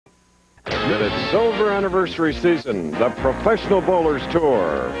in its silver anniversary season, the Professional Bowlers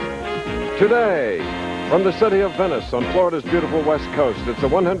Tour. Today, from the city of Venice on Florida's beautiful west coast, it's a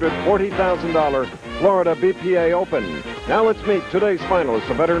 $140,000 Florida BPA Open. Now let's meet today's finalist,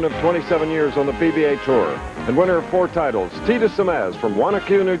 a veteran of 27 years on the PBA Tour and winner of 4 titles, Teata Semiz from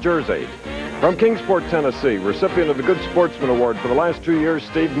Wanacue, New Jersey. From Kingsport, Tennessee, recipient of the Good Sportsman Award for the last 2 years,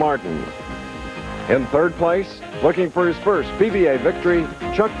 Steve Martin. In third place, looking for his first PBA victory,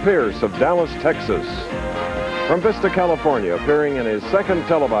 Chuck Pierce of Dallas, Texas. From Vista, California, appearing in his second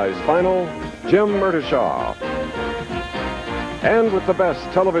televised final, Jim Murtishaw. And with the best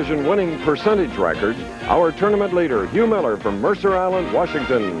television winning percentage record, our tournament leader, Hugh Miller from Mercer Island,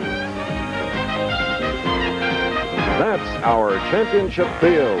 Washington. That's our championship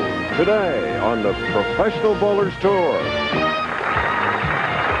field today on the Professional Bowlers Tour.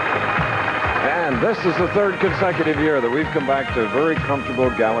 And this is the third consecutive year that we've come back to very comfortable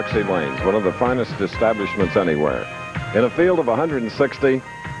Galaxy Lanes, one of the finest establishments anywhere. In a field of 160,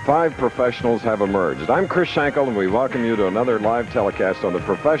 5 professionals have emerged. I'm Chris Schenkel, and we welcome you to another live telecast on the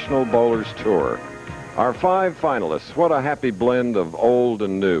Professional Bowlers Tour. Our 5 finalists, what a happy blend of old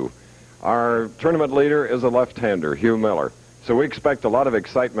and new. Our tournament leader is a left-hander, Hugh Miller. So we expect a lot of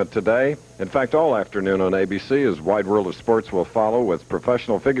excitement today. In fact, all afternoon on ABC, as Wide World of Sports will follow with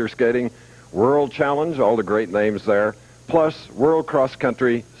professional figure skating, World Challenge, all the great names there, plus World Cross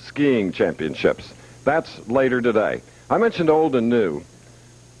Country Skiing Championships. That's later today. I mentioned old and new.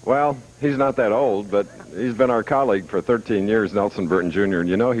 Well, he's not that old, but he's been our colleague for 13 years, Nelson Burton Jr., and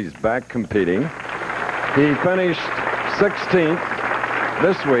you know he's back competing. He finished 16th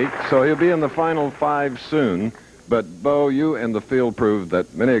this week, so he'll be in the final 5 soon. But, Bo, you and the field proved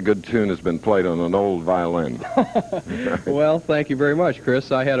that many a good tune has been played on an old violin. Well, thank you very much,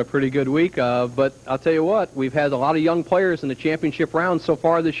 Chris. I had a pretty good week, but I'll tell you what, we've had a lot of young players in the championship round so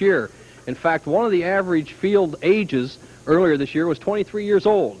far this year. In fact, one of the average field ages earlier this year was 23 years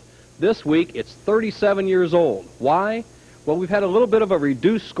old. This week, it's 37 years old. Why? Well, we've had a little bit of a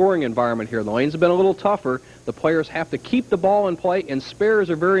reduced scoring environment here. The lanes have been a little tougher. The players have to keep the ball in play, and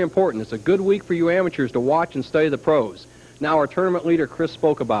spares are very important. It's a good week for you amateurs to watch and study the pros. Now, our tournament leader, Chris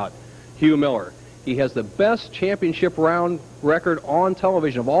spoke about, Hugh Miller. He has the best championship round record on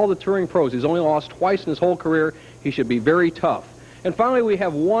television of all the touring pros. He's only lost twice in his whole career. He should be very tough. And finally, we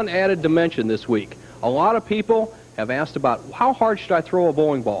have one added dimension this week. A lot of people have asked about how hard should I throw a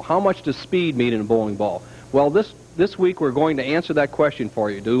bowling ball? How much does speed mean in a bowling ball? Well, this week we're going to answer that question for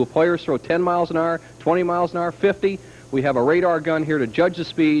you. Do players throw 10 miles an hour, 20 miles an hour, 50? We have a radar gun here to judge the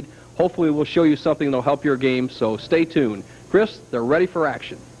speed. Hopefully we'll show you something that will help your game, so stay tuned. Chris, they're ready for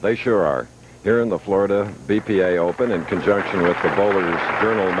action. They sure are. Here in the Florida BPA Open, in conjunction with the Bowlers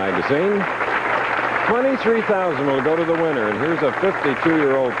Journal magazine, $23,000 will go to the winner. And here's a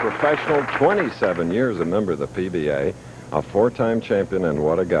 52-year-old professional, 27 years a member of the PBA, a 4-time champion, and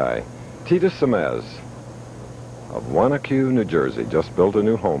what a guy. Teata Semiz of Wanacue, New Jersey, just built a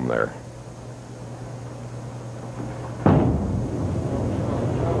new home there.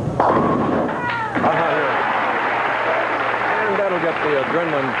 And that'll get the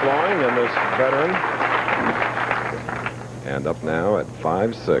adrenaline flowing in this veteran. And up now at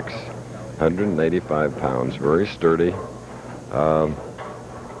 5'6", 185 pounds, very sturdy.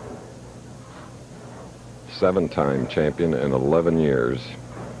 7-time champion in 11 years.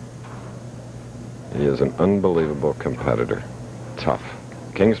 He is an unbelievable competitor. Tough.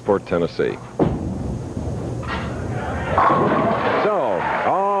 Kingsport, Tennessee. So,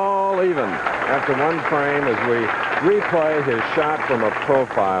 all even after one frame as we replay his shot from a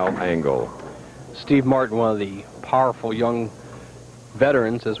profile angle. Steve Martin, one of the powerful young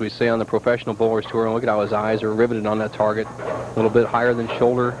veterans, as we say on the Professional Bowlers Tour, and look at how his eyes are riveted on that target. A little bit higher than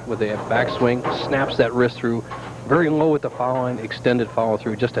shoulder with a backswing, snaps that wrist through. Very low with the foul line, extended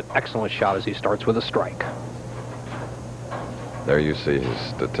follow-through. Just an excellent shot as he starts with a strike. There you see his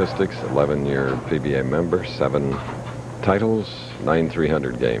statistics. 11-year PBA member, 7 titles, 9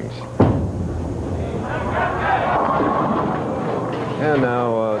 300 games. And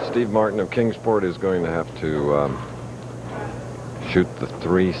now Steve Martin of Kingsport is going to have to shoot the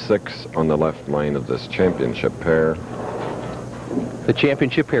 3-6 on the left lane of this championship pair. The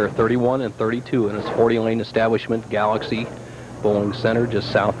championship pair, 31 and 32, in its 40-lane establishment, Galaxy Bowling Center,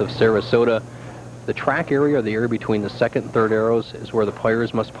 just south of Sarasota. The track area, the area between the second and third arrows, is where the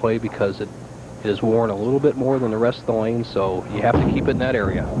players must play because it is worn a little bit more than the rest of the lane, so you have to keep it in that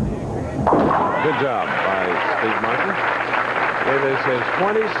area. Good job by Steve Martin. It is his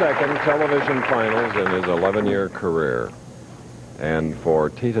 22nd television finals in his 11-year career. And for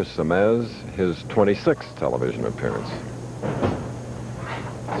Teata Semiz, his 26th television appearance.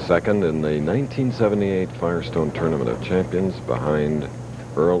 Second in the 1978 Firestone Tournament of Champions behind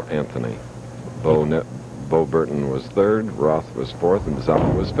Earl Anthony. Bo Burton was third, Roth was fourth, and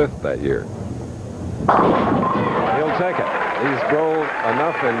Zump was fifth that year. He'll take it. He's drove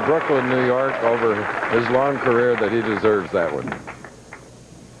enough in Brooklyn, New York over his long career that he deserves that one.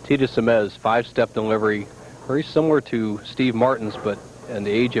 Teata Semiz, 5-step delivery, very similar to Steve Martin's, but at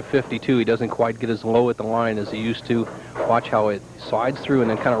the age of 52, he doesn't quite get as low at the line as he used to. Watch how it slides through and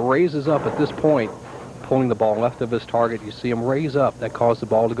then kind of raises up at this point, pulling the ball left of his target. You see him raise up. That caused the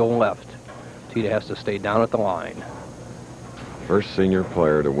ball to go left. Teata has to stay down at the line. First senior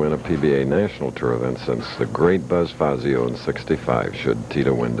player to win a PBA National Tour event since the great Buzz Fazio in '65, should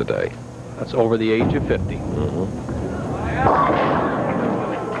Teata win today. That's over the age of 50.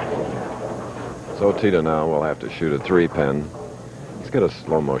 So Teata now will have to shoot a 3-pin. Let's get a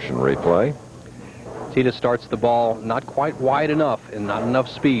slow motion replay. Teata starts the ball not quite wide enough and not enough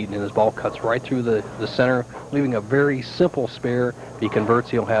speed, and his ball cuts right through the center, leaving a very simple spare. If he converts,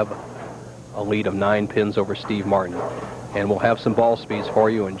 he'll have a lead of 9 pins over Steve Martin. And we'll have some ball speeds for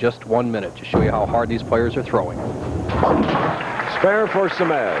you in just 1 minute to show you how hard these players are throwing. Spare for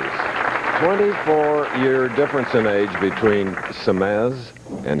Semiz. 24-year difference in age between Semiz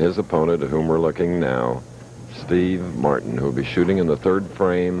and his opponent, at whom we're looking now, Steve Martin, who will be shooting in the third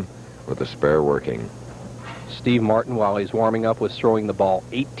frame with the spare working. Steve Martin, while he's warming up, was throwing the ball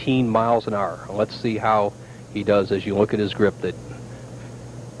 18 miles an hour. Let's see how he does as you look at his grip, that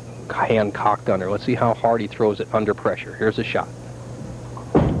hand cocked under. Let's see how hard he throws it under pressure. Here's a shot.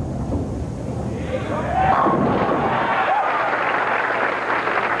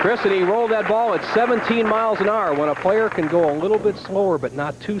 Chris, and he rolled that ball at 17 miles an hour. When a player can go a little bit slower but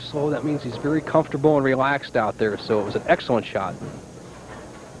not too slow, that means he's very comfortable and relaxed out there. So it was an excellent shot.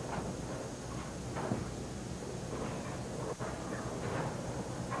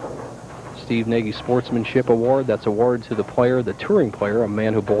 Steve Nagy Sportsmanship Award. That's awarded to the player, the touring player, a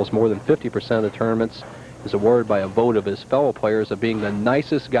man who bowls more than 50% of the tournaments, is awarded by a vote of his fellow players of being the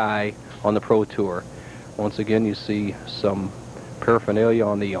nicest guy on the Pro Tour. Once again, you see some paraphernalia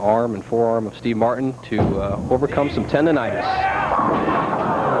on the arm and forearm of Steve Martin to overcome some tendonitis.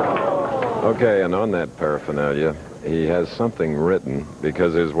 Okay, and on that paraphernalia, he has something written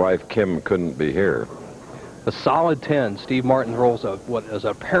because his wife Kim couldn't be here. A solid 10. Steve Martin rolls what is a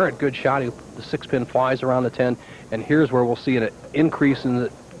apparent good shot. The 6-pin flies around the 10, and here's where we'll see an increase in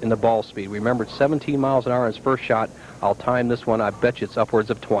the ball speed. We remembered 17 miles an hour in his first shot. I'll time this one. I bet you it's upwards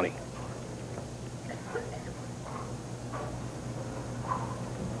of 20.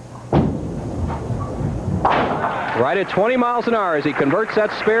 Right at 20 miles an hour as he converts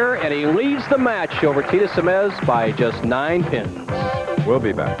that spare, and he leads the match over Teata Semiz by just 9 pins. We'll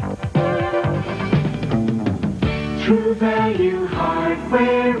be back. True Value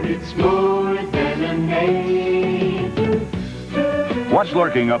Hardware, it's more than a name. What's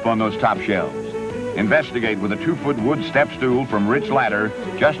lurking up on those top shelves? Investigate with a 2-foot wood step stool from Rich Ladder,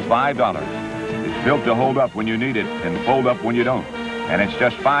 just $5. It's built to hold up when you need it and fold up when you don't. And it's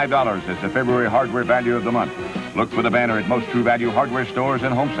just $5 as the February hardware value of the month. Look for the banner at most True Value hardware stores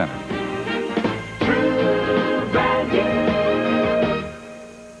and home centers. True Value.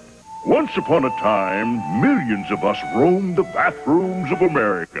 Once upon a time, millions of us roamed the bathrooms of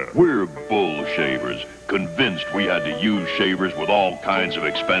America. We're bull shavers, convinced we had to use shavers with all kinds of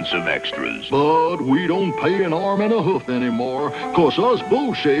expensive extras. But we don't pay an arm and a hoof anymore, 'cause us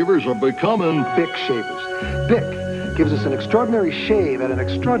bull shavers are becoming Bic shavers. Bic gives us an extraordinary shave at an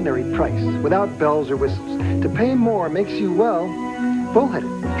extraordinary price, without bells or whistles. To pay more makes you, well, bullheaded.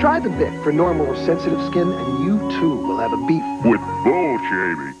 Try the Bic for normal or sensitive skin, and you too will have a beef. With bull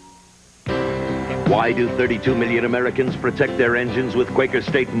shaving. Why do 32 million Americans protect their engines with Quaker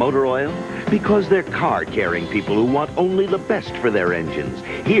State motor oil? Because they're car-caring people who want only the best for their engines.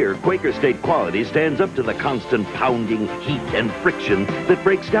 Here, Quaker State quality stands up to the constant pounding, heat, and friction that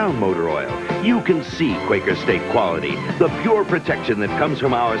breaks down motor oil. You can see Quaker State quality, the pure protection that comes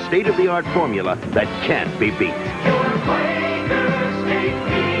from our state-of-the-art formula that can't be beat. Your Quaker State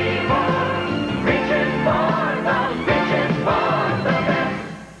people, reaching for the best.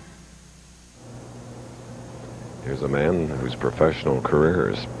 Here's a man whose professional career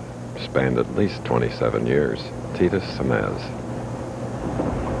has spanned at least 27 years, Teata Semiz.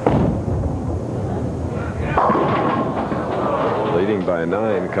 Leading by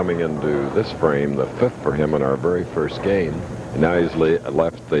 9 coming into this frame, the 5th for him in our very first game. And now he's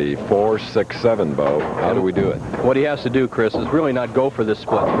left the 4, 6, 7 bow. How do we do it? What he has to do, Chris, is really not go for this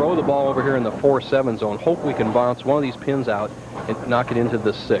split. Throw the ball over here in the 4-7 zone. Hope we can bounce one of these pins out and knock it into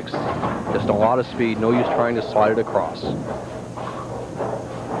the 6th. Just a lot of speed. No use trying to slide it across.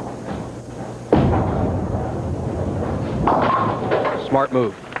 Smart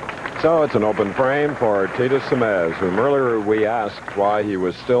move. So it's an open frame for Teata Semiz, whom earlier we asked why he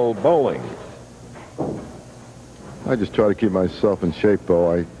was still bowling. I just try to keep myself in shape,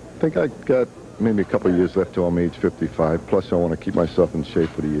 though. I think I got maybe a couple of years left till I'm age 55. Plus, I want to keep myself in shape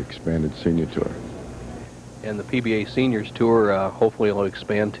for the expanded senior tour. And the PBA Seniors Tour hopefully will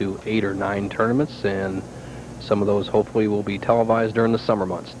expand to 8 or 9 tournaments, and some of those hopefully will be televised during the summer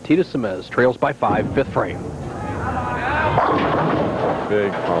months. Teata Semiz trails by 5, fifth frame.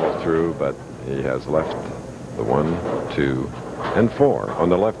 Big follow through, but he has left the 1, 2, and 4 on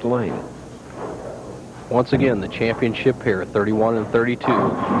the left lane. Once again, the championship pair, 31 and 32,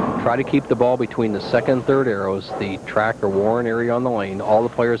 try to keep the ball between the second and third arrows, the track or worn area on the lane. All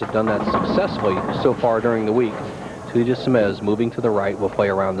the players have done that successfully so far during the week. Teata Semiz, moving to the right, will play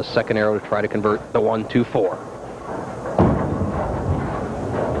around the second arrow to try to convert the 1, 2, 4.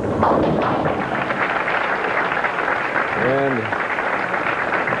 And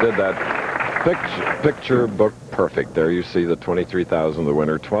did that picture book perfect. There you see the 23,000 the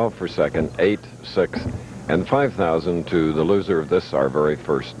winner, 12 for second, 8, 6, and 5,000 to the loser of this, our very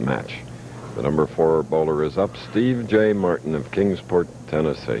first match. The number 4 bowler is up, Steve J. Martin of Kingsport,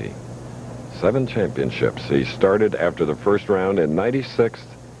 Tennessee. 7 championships. He started after the first round in 96th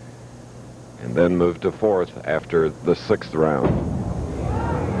and then moved to 4th after the 6th round.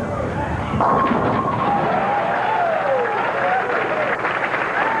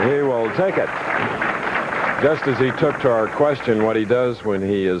 He will take it. Just as he took to our question what he does when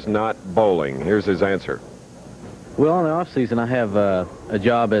he is not bowling. Here's his answer. Well, in the off-season, I have a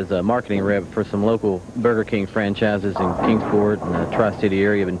job as a marketing rep for some local Burger King franchises in Kingsport and the Tri-City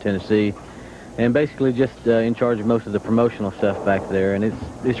area in Tennessee. And basically just in charge of most of the promotional stuff back there. And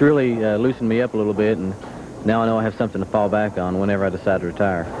it's really loosened me up a little bit, and now I know I have something to fall back on whenever I decide to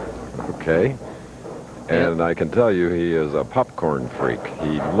retire. Okay. And I can tell you he is a popcorn freak.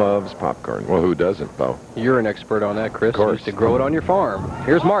 He loves popcorn. Well, who doesn't, though? You're an expert on that, Chris. Of course. You used to grow it on your farm.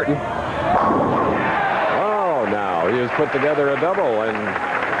 Here's Martin. Oh, now he has put together a double, and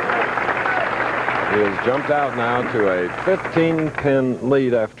he has jumped out now to a 15-pin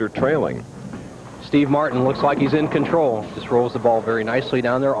lead after trailing. Steve Martin looks like he's in control. Just rolls the ball very nicely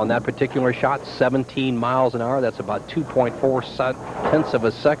down there on that particular shot. 17 miles an hour. That's about 2.4 tenths of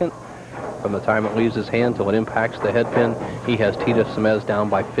a second. From the time it leaves his hand till it impacts the head pin, he has Teata Semiz down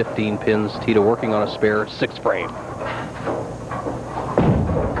by 15 pins. Teata working on a spare 6th frame.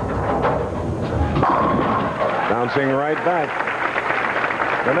 Bouncing right back.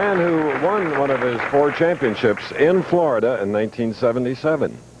 The man who won one of his 4 championships in Florida in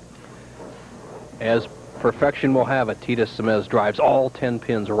 1977. As perfection will have it, Teata Semiz drives all 10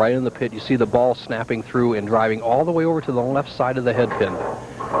 pins right in the pit. You see the ball snapping through and driving all the way over to the left side of the head pin.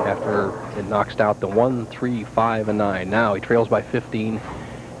 After it knocks out the 1, 3, 5, and 9. Now he trails by 15.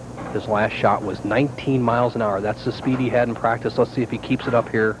 His last shot was 19 miles an hour. That's the speed he had in practice. Let's see if he keeps it up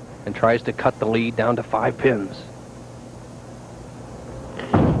here and tries to cut the lead down to 5 pins.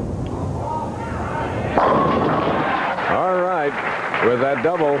 All right, with that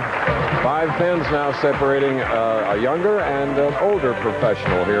double, 5 pins now separating a younger and an older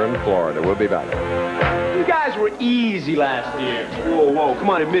professional here in Florida. We'll be back. You guys were easy last year. Whoa, whoa, come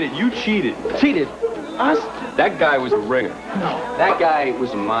on, admit it. You cheated. Cheated? Us? That guy was a ringer. That guy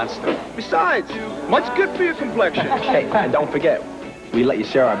was a monster. Besides, much good for your complexion. Hey, and don't forget, we let you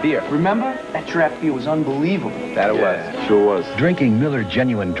share our beer. Remember? That draft beer was unbelievable. That it was. Sure was. Drinking Miller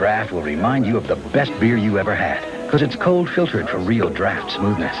Genuine Draft will remind you of the best beer you ever had, because it's cold filtered for real draft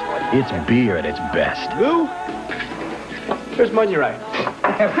smoothness. It's beer at its best. Lou? Here's money right.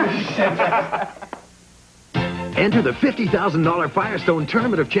 Enter the $50,000 Firestone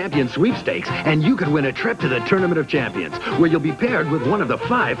Tournament of Champions sweepstakes, and you could win a trip to the Tournament of Champions, where you'll be paired with one of the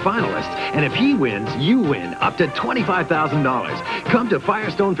 5 finalists. And if he wins, you win up to $25,000. Come to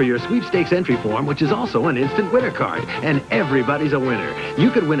Firestone for your sweepstakes entry form, which is also an instant winner card. And everybody's a winner.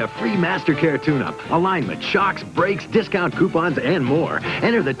 You could win a free Mastercare tune-up, alignment, shocks, brakes, discount coupons, and more.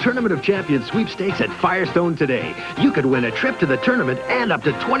 Enter the Tournament of Champions sweepstakes at Firestone today. You could win a trip to the tournament and up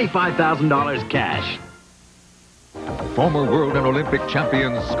to $25,000 cash. Former world and Olympic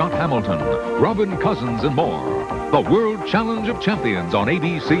champions Scott Hamilton, Robin Cousins, and more. The World Challenge of Champions on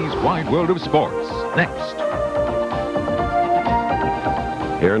ABC's Wide World of Sports. Next.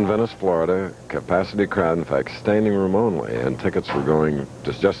 Here in Venice, Florida, capacity crowd, in fact, standing room only, and tickets were going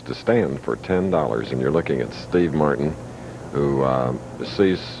just to stand for $10. And you're looking at Steve Martin, who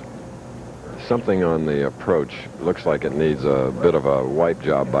sees something on the approach. Looks like it needs a bit of a wipe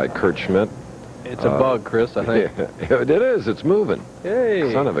job by Kurt Schmidt. It's a bug, Chris, I think. Yeah, it is. It's moving.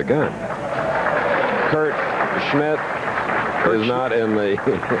 Hey. Son of a gun. Kurt Schmidt is not in the...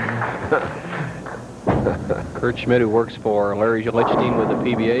 Kurt Schmidt, who works for Larry Lichtenstein with the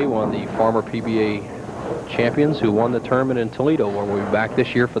PBA, one of the former PBA champions who won the tournament in Toledo, where we'll be back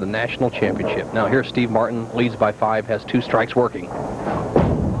this year for the national championship. Now here's Steve Martin, leads by 5, has 2 strikes working.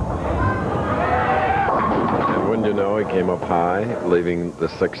 And wouldn't you know, he came up high, leaving the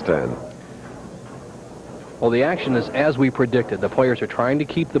 6-10. Well, the action is as we predicted. The players are trying to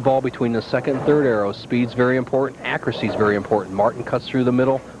keep the ball between the second and third arrows. Speed's very important. Accuracy's very important. Martin cuts through the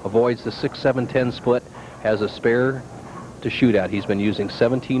middle, avoids the 6-7-10 split, has a spare to shoot at. He's been using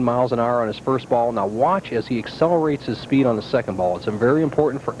 17 miles an hour on his first ball. Now watch as he accelerates his speed on the second ball. It's very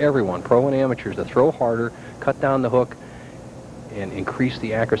important for everyone, pro and amateurs, to throw harder, cut down the hook, and increase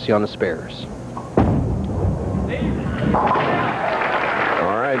the accuracy on the spares.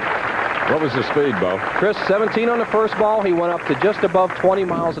 All right. What was the speed, Bo? Chris, 17 on the first ball. He went up to just above 20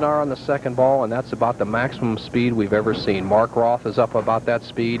 miles an hour on the second ball, and that's about the maximum speed we've ever seen. Mark Roth is up about that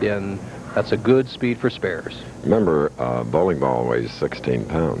speed, and that's a good speed for spares. Remember, bowling ball weighs 16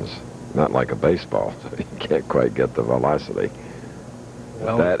 pounds. Not like a baseball. So you can't quite get the velocity.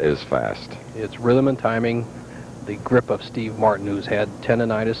 Well, that is fast. It's rhythm and timing. The grip of Steve Martin, who's had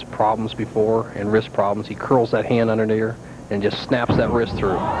tendonitis problems before and wrist problems. He curls that hand under there and just snaps that wrist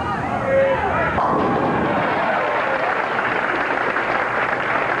through.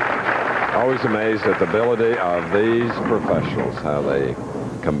 Always amazed at the ability of these professionals, how they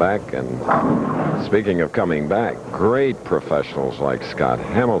come back. And speaking of coming back, great professionals like Scott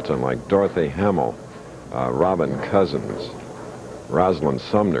Hamilton, like Dorothy Hamill, Robin Cousins, Rosalind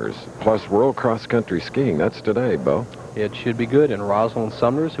Sumners, plus World Cross Country Skiing. That's today, Bo. It should be good. And Rosalind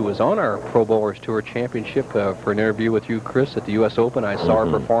Sumners, who was on our Pro Bowlers Tour Championship for an interview with you, Chris, at the US Open. I saw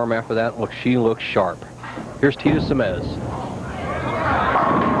her perform after that. Look, she looks sharp. Here's Teata Semiz.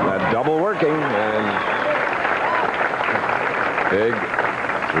 That double working, and big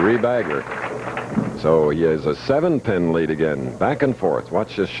 3-bagger. So he has a 7-pin lead again. Back and forth.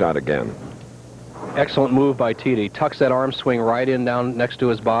 Watch this shot again. Excellent move by Teata. He tucks that arm swing right in down next to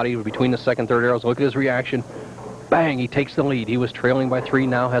his body between the second and third arrows. Look at his reaction. Bang, he takes the lead. He was trailing by 3,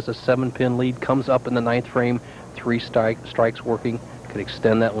 now has a 7-pin lead, comes up in the 9th frame, 3 strikes working, could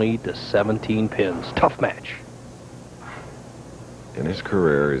extend that lead to 17 pins. Tough match. In his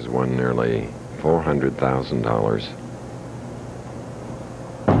career, he's won nearly $400,000.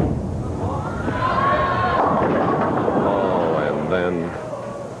 Oh, and then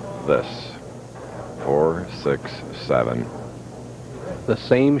this. 4, 6, 7. The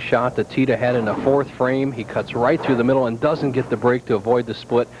same shot that Teata had in the 4th frame. He cuts right through the middle and doesn't get the break to avoid the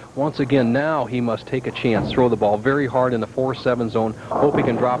split. Once again, now he must take a chance. Throw the ball very hard in the 4-7 zone. Hope he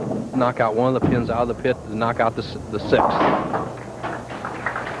can knock out one of the pins out of the pit to knock out the 6th.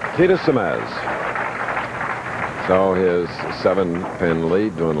 Teata Semiz. So his 7-pin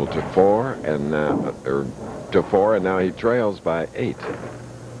lead dwindled to 4, and now he trails by 8.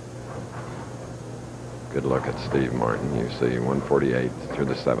 Good look at Steve Martin. You see 148 through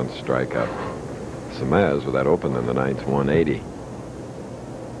the 7th strikeout. Semiz, with that open in the 9th, 180.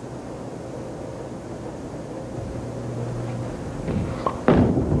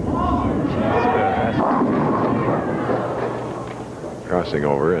 Crossing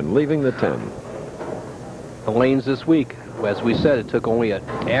over and leaving the 10. The lanes this week, as we said, it took only an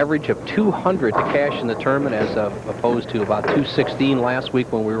average of 200 to cash in the tournament, as opposed to about 216 last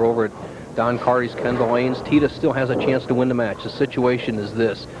week when we were over at Don Carty's Kendall Lanes. Teata still has a chance to win the match. The situation is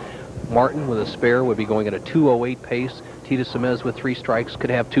this. Martin with a spare would be going at a 2:08 pace. Teata Semiz with 3 strikes could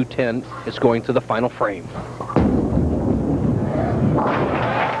have 2:10. It's going to the final frame.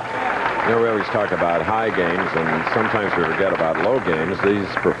 You know, we always talk about high games, and sometimes we forget about low games. These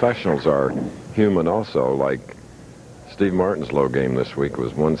professionals are human also. Like Steve Martin's low game this week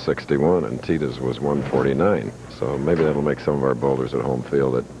was 161, and Teata's was 149. So maybe that'll make some of our bowlers at home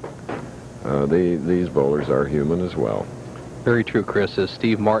feel that these bowlers are human as well. Very true, Chris. As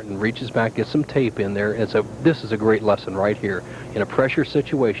Steve Martin reaches back, gets some tape in there. This is a great lesson right here. In a pressure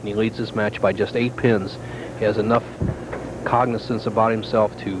situation, he leads this match by just 8 pins. He has enough cognizance about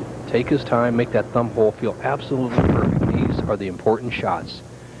himself to take his time, make that thumb hole feel absolutely perfect. These are the important shots.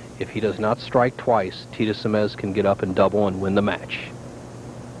 If he does not strike twice, Teata Semiz can get up and double and win the match.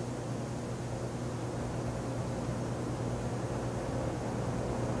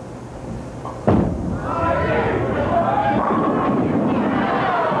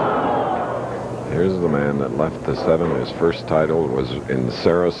 Here's the man that left the 7. His first title was in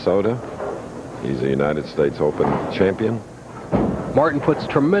Sarasota. He's a United States Open champion. Martin puts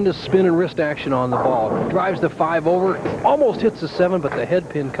tremendous spin and wrist action on the ball. Drives the 5 over, almost hits the 7, but the head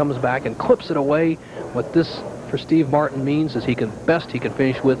pin comes back and clips it away. What this for Steve Martin means is best he can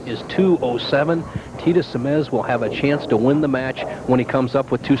finish with is 2:07. Teata Semiz will have a chance to win the match when he comes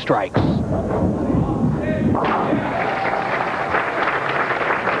up with 2 strikes.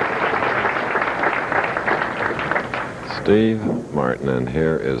 Steve Martin, and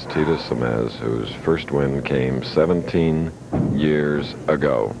here is Teata Semiz, whose first win came 17 years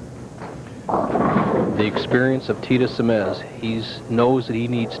ago. The experience of Teata Semiz, he knows that he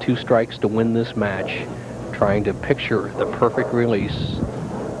needs 2 strikes to win this match, trying to picture the perfect release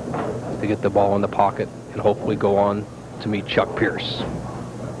to get the ball in the pocket and hopefully go on to meet Chuck Pierce.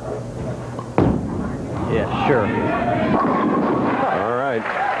 Yeah, sure. All right.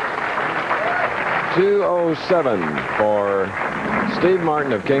 2:07 for Steve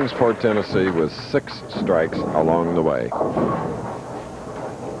Martin of Kingsport, Tennessee, with 6 strikes along the way.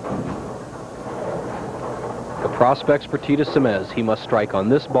 The prospects for Teata Semiz, he must strike on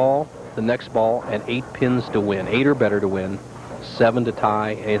this ball, the next ball, and 8 pins to win. 8 or better to win. 7 to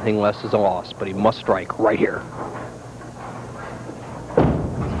tie. Anything less is a loss, but he must strike right here.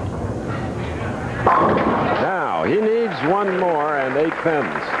 Now, he needs 1 more and 8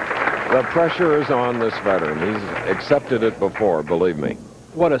 pins. The pressure is on this veteran. He's accepted it before, believe me.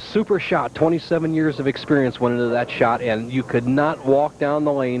 What a super shot. 27 years of experience went into that shot, and you could not walk down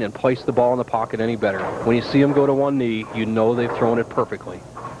the lane and place the ball in the pocket any better. When you see him go to one knee, you know they've thrown it perfectly.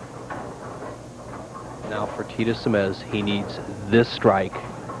 Now for Teata Semiz, he needs this strike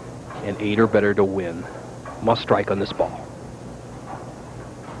and 8 or better to win. Must strike on this ball.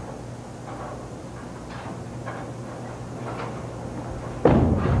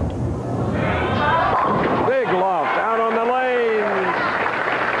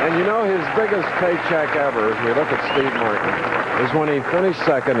 Biggest paycheck ever, if you look at Steve Martin, is when he finished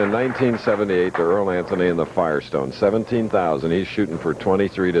second in 1978 to Earl Anthony in the Firestone. $17,000. He's shooting for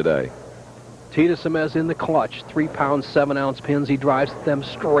 23 today. Teata Semiz in the clutch. 3-pound, 7-ounce pins. He drives them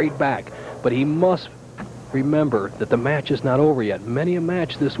straight back. But he must remember that the match is not over yet. Many a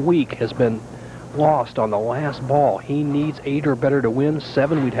match this week has been lost on the last ball. He needs 8 or better to win.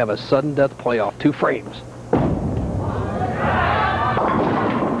 7, we'd have a sudden death playoff. 2 frames.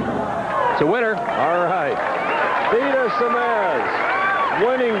 The winner. All right. Teata Semiz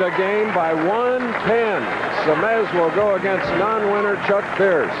winning the game by 1 pin. Semiz will go against non-winner Chuck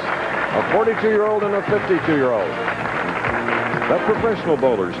Pierce, a 42-year-old and a 52-year-old. The Professional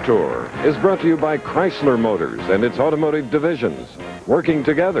Bowlers Tour is brought to you by Chrysler Motors and its automotive divisions, working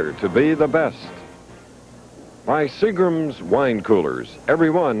together to be the best. By Seagram's Wine Coolers,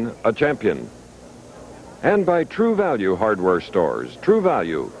 every one a champion. And by True Value Hardware Stores. True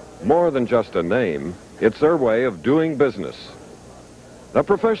Value. More than just a name, it's their way of doing business. The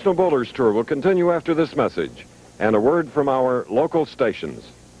Professional Bowlers Tour will continue after this message and a word from our local stations.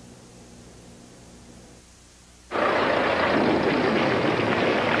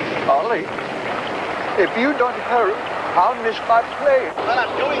 Ollie, if you don't hurry, I'll miss my play. Well,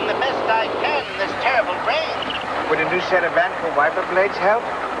 I'm doing the best I can in this terrible rain. Would a new set of Vanco wiper blades help?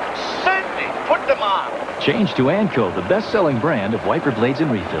 Certainly. Put them on. Change to Anco, the best-selling brand of wiper blades and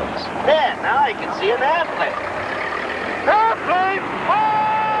refills. There, now I can see an airplane. Airplane!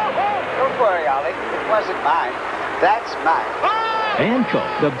 Oh! Don't worry, Ollie. It wasn't mine. That's mine. Anco,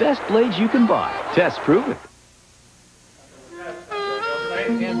 the best blades you can buy. Test prove it.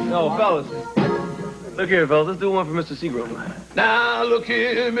 No, fellas. Look here, fellas. Let's do one for Mr. Seagram. Now, look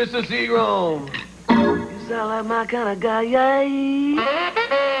here, Mr. Seagram. You sound like my kind of guy, yeah.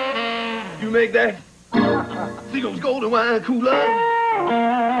 You make that? Seagram's Golden Wine Cooler.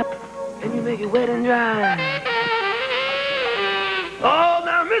 And you make it wet and dry. Oh,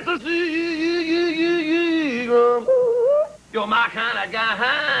 now, Mr. Seagram. You're my kind of guy.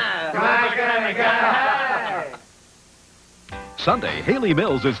 My kind of guy. Sunday, Haley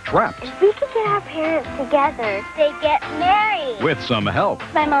Mills is trapped. If we could get our parents together, they'd get married. With some help.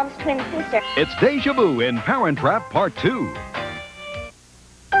 My mom's twin sister. It's Deja Vu in Parent Trap Part 2.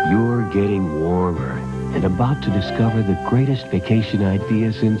 You're getting warmer and about to discover the greatest vacation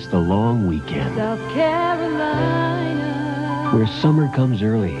idea since the long weekend. South Carolina. Where summer comes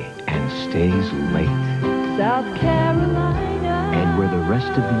early and stays late. South Carolina. And where the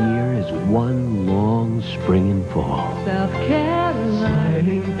rest of the year is one long spring and fall. South Carolina.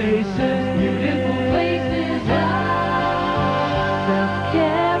 Smiling faces, beautiful places. South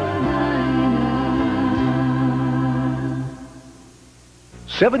Carolina.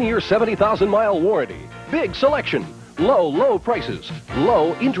 7-year, 70,000-mile warranty. Big selection. Low prices.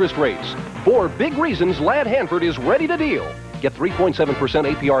 Low interest rates. 4 big reasons Ladd Hanford is ready to deal. Get 3.7%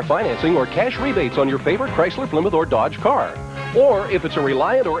 APR financing or cash rebates on your favorite Chrysler, Plymouth, or Dodge car. Or if it's a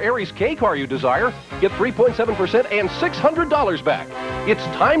Reliant or Aries K car you desire, get 3.7% and $600 back. It's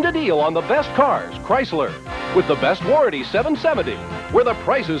time to deal on the best cars, Chrysler. With the best warranty, 770, where the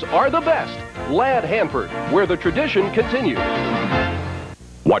prices are the best. Ladd Hanford, where the tradition continues.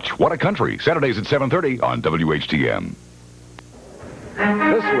 Watch What a Country, Saturdays at 7:30 on WHTM.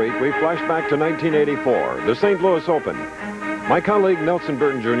 This week, we flash back to 1984, the St. Louis Open. My colleague Nelson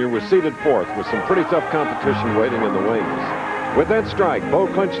Burton Jr. was seated fourth with some pretty tough competition waiting in the wings. With that strike, Bo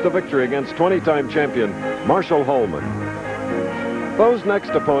clinched the victory against 20-time champion Marshall Holman. Bo's next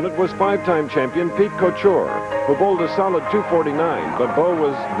opponent was 5-time champion Pete Couture, who bowled a solid 249, but Bo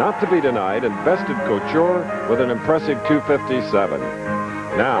was not to be denied and bested Couture with an impressive 257.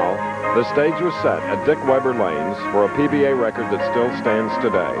 Now, the stage was set at Dick Weber Lanes for a PBA record that still stands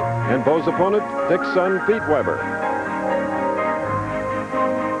today. And Bo's opponent, Dick's son, Pete Weber.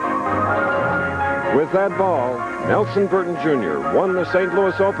 With that ball, Nelson Burton Jr. won the St.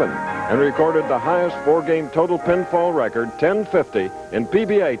 Louis Open and recorded the highest four-game total pinfall record, 1050, in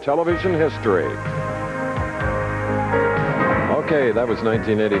PBA television history. Okay, that was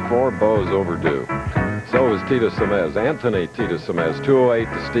 1984. Bo's overdue. So was Teata Semiz, Anthony Teata Semiz, 208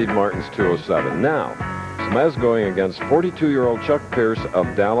 to Steve Martin's 207. Now, Semiz going against 42-year-old Chuck Pierce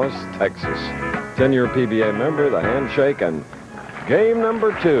of Dallas, Texas. 10-year PBA member, the handshake, and game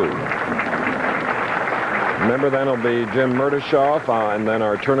number 2. Remember, then it'll be Jim Murtishaw, and then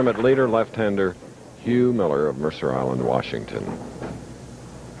our tournament leader, left-hander Hugh Miller of Mercer Island, Washington.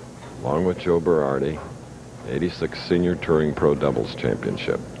 Along with Joe Berardi, 86 Senior Touring Pro Doubles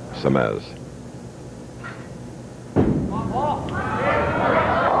Championship. Semiz.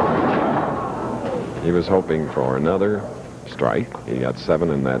 He was hoping for another strike. He got 7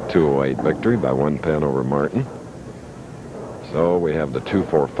 in that 208 victory by 1 pen over Martin. So we have the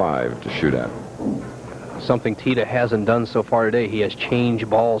 245 to shoot at. Something Teata hasn't done so far today. He has changed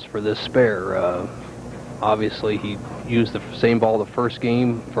balls for this spare. Obviously, he used the same ball the first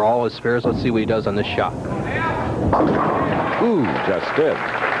game for all his spares. Let's see what he does on this shot. Ooh, just did.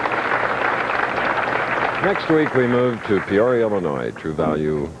 Next week, we move to Peoria, Illinois, True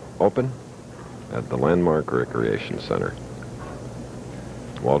Value Open at the Landmark Recreation Center.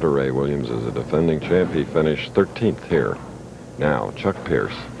 Walter Ray Williams is a defending champ. He finished 13th here. Now, Chuck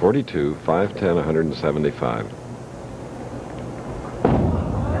Pierce, 42, 5'10", 175.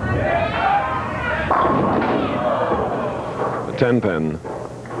 The 10-pin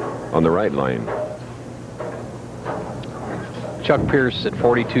on the right lane. Chuck Pierce, at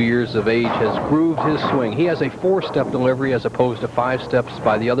 42 years of age, has grooved his swing. He has a 4-step delivery as opposed to 5 steps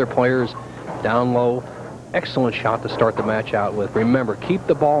by the other players. Down low. Excellent shot to start the match out with. Remember, keep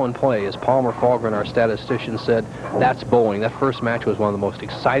the ball in play. As Palmer Fahlgren, our statistician, said, that's bowling. That first match was one of the most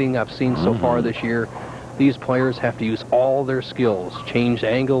exciting I've seen so far this year. These players have to use all their skills. Change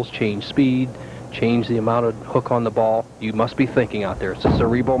angles, change speed, change the amount of hook on the ball. You must be thinking out there. It's a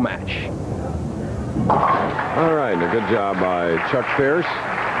cerebral match. All right, and a good job by Chuck Pierce,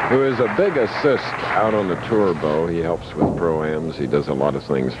 who is a big assist out on the tour, Bo. He helps with pro-ams. He does a lot of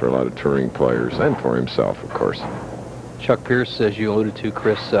things for a lot of touring players and for himself, of course. Chuck Pierce, as you alluded to,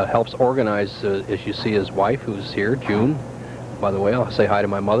 Chris, helps organize, as you see, his wife, who's here, June. By the way, I'll say hi to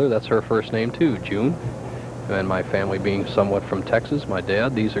my mother. That's her first name, too, June. And my family being somewhat from Texas, my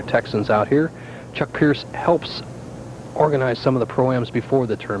dad. These are Texans out here. Chuck Pierce helps organize some of the pro-ams before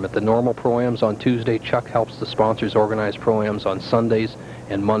the tournament. The normal pro-ams on Tuesday. Chuck helps the sponsors organize pro-ams on Sundays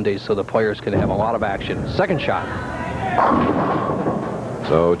and Mondays so the players can have a lot of action. Second shot.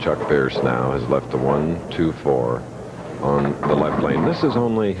 So Chuck Pierce now has left the 1-2-4 on the left lane. This is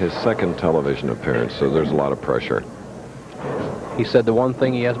only his second television appearance, so there's a lot of pressure. He said the one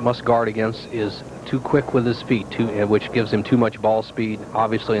thing he must guard against is too quick with his feet, which gives him too much ball speed.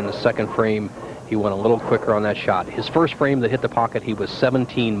 Obviously, in the second frame, he went a little quicker on that shot. His first frame that hit the pocket, he was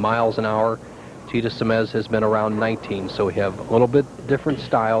 17 miles an hour. Teata Semiz has been around 19, so we have a little bit different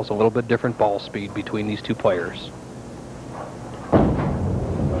styles, a little bit different ball speed between these two players.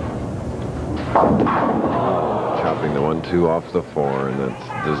 Chopping the 1-2 off the 4, and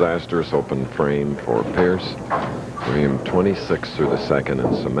that's disastrous open frame for Pierce. Giving him 26 through the second,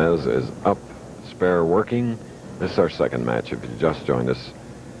 and Semiz is up, spare working. This is our second match. If you just joined us,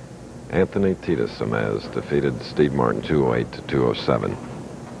 Anthony Teata Semiz defeated Steve Martin 208 to 207.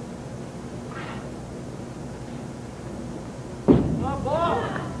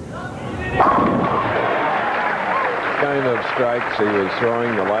 Kind of strikes he was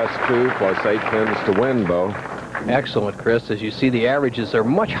throwing the last 2 plus 8 pins to win, Bo. Excellent, Chris. As you see, the averages are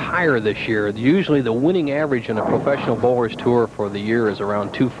much higher this year. Usually the winning average in a professional bowler's tour for the year is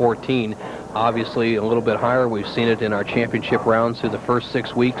around 214. obviously a little bit higher. We've seen it in our championship rounds through the first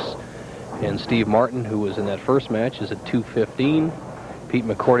 6 weeks. And Steve Martin, who was in that first match, is at 215. Pete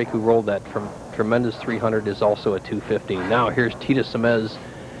McCordick, who rolled that from tremendous 300, is also at 215. Now here's Teata Semiz,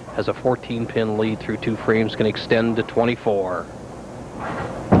 has a 14-pin lead through 2 frames, can extend to 24.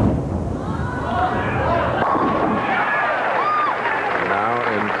 Now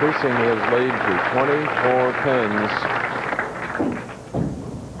increasing his lead to 24 pins.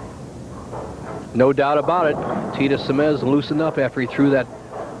 No doubt about it. Teata Semiz loosened up after he threw that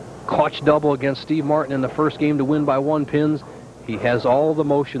clutch double against Steve Martin in the first game to win by 1 pins. He has all the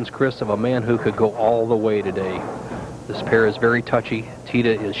motions, Chris, of a man who could go all the way today. This pair is very touchy.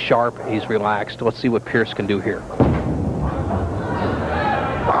 Teata is sharp. He's relaxed. Let's see what Pierce can do here.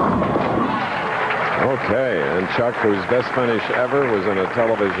 Okay, and Chuck, whose best finish ever was in a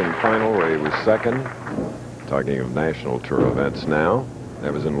television final where he was second. Talking of national tour events now.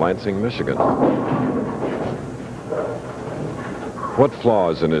 That was in Lansing, Michigan. What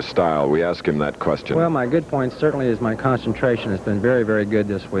flaws in his style? We ask him that question. Well, my good point certainly is my concentration has been very, very good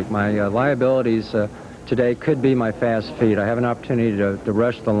this week. My liabilities today could be my fast feet. I have an opportunity to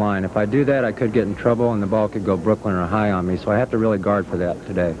rush the line. If I do that, I could get in trouble and the ball could go Brooklyn or high on me. So I have to really guard for that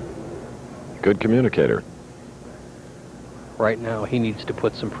today. Good communicator. Right now, he needs to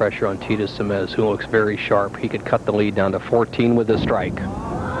put some pressure on Teata Semiz, who looks very sharp. He could cut the lead down to 14 with a strike.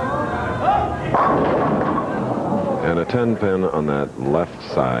 And a 10-pin on that left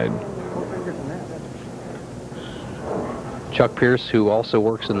side. Chuck Pierce, who also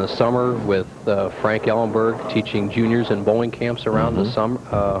works in the summer with Frank Ellenberg, teaching juniors in bowling camps around the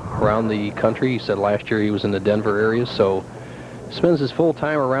around the country. He said last year he was in the Denver area, so spends his full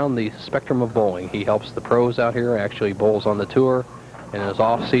time around the spectrum of bowling. He helps the pros out here, actually bowls on the tour, and in his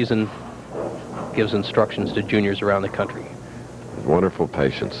off season gives instructions to juniors around the country. Wonderful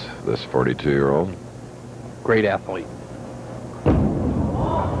patience, this 42-year-old. Great athlete.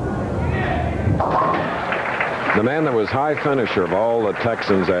 The man that was high finisher of all the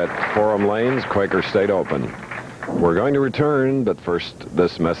Texans at Forum Lanes, Quaker State Open. We're going to return, but first,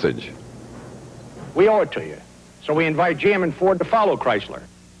 this message. We owe it to you. So we invite GM and Ford to follow Chrysler.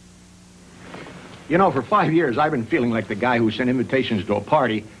 You know, for 5 years, I've been feeling like the guy who sent invitations to a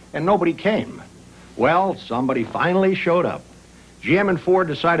party, and nobody came. Well, somebody finally showed up. GM and Ford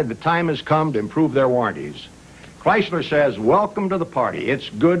decided the time has come to improve their warranties. Chrysler says, welcome to the party. It's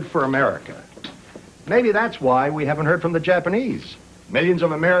good for America. Maybe that's why we haven't heard from the Japanese. Millions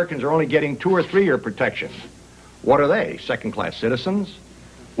of Americans are only getting 2 or 3 year protection. What are they, second-class citizens?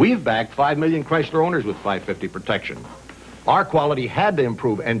 We've backed 5 million Chrysler owners with 550 protection. Our quality had to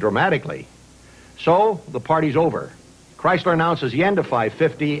improve, and dramatically. So, the party's over. Chrysler announces the end of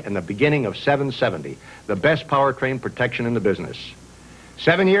 550 and the beginning of 770, the best powertrain protection in the business.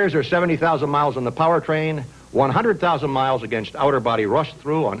 7 years or 70,000 miles on the powertrain, 100,000 miles against outer body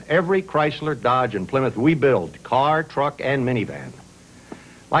rust-through on every Chrysler, Dodge, and Plymouth we build, car, truck, and minivan.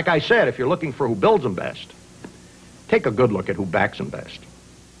 Like I said, if you're looking for who builds them best, take a good look at who backs them best.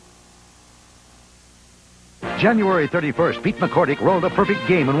 January 31st, Pete McCordick rolled a perfect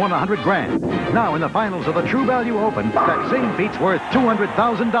game and won $100 grand. Now in the finals of the True Value Open, that same Pete's worth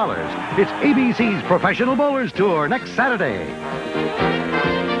 $200,000. It's ABC's Professional Bowlers Tour next Saturday.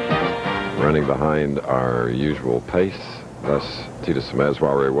 Running behind our usual pace. Thus, Teata Semiz,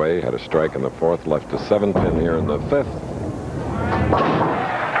 while we were away, had a strike in the 4th, left a 7-pin here in the 5th.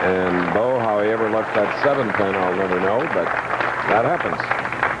 And Bo, how he ever left that 7-pin, I'll never know, but that happens.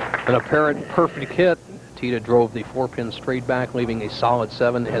 An apparent perfect hit. Teata drove the 4-pin straight back, leaving a solid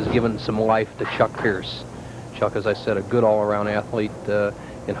 7, has given some life to Chuck Pierce. Chuck, as I said, a good all-around athlete.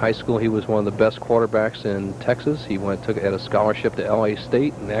 In high school, he was one of the best quarterbacks in Texas. He had a scholarship to LA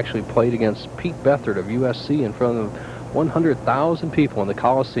State and actually played against Pete Beathard of USC in front of 100,000 people in the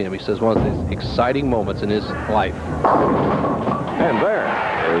Coliseum. He says one of the exciting moments in his life. And there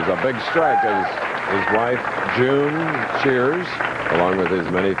is a big strike as his wife, June, cheers, along with his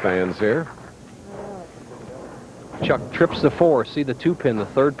many fans here. Chuck trips the 4. See the 2-pin, the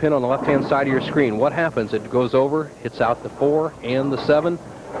 3rd pin on the left-hand side of your screen. What happens? It goes over, hits out the 4 and the 7.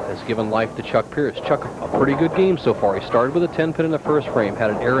 Has given life to Chuck Pierce. Chuck, a pretty good game so far. He started with a 10-pin in the 1st frame, had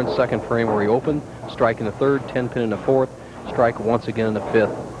an error in the 2nd frame where he opened, strike in the 3rd, 10-pin in the 4th, strike once again in the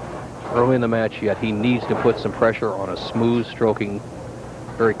 5th. Early in the match, yet he needs to put some pressure on a smooth stroking,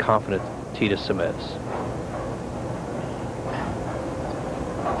 very confident Teata Semiz.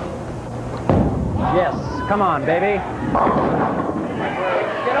 Yes, come on, baby.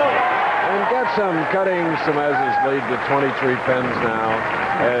 And get some cutting Semiz's lead to 23 pins now,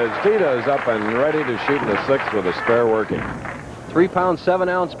 as Teata is up and ready to shoot in the 6th with a spare working. 3-pound,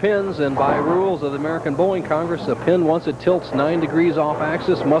 7-ounce pins, and by rules of the American Bowling Congress, a pin, once it tilts 9 degrees off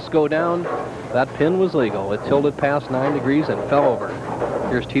axis, must go down. That pin was legal. It tilted past 9 degrees and fell over.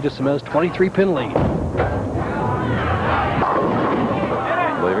 Here's Teata Semiz, 23-pin lead.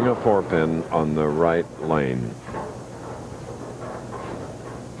 Leaving a 4-pin on the right lane.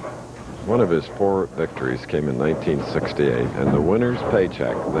 One of his 4 victories came in 1968, and the winner's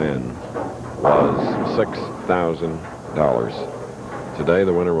paycheck then was $6,000. Today,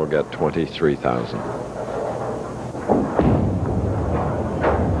 the winner will get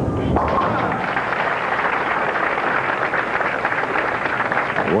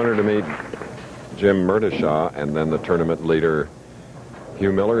 $23,000. Winner to meet Jim Murtishaw, and then the tournament leader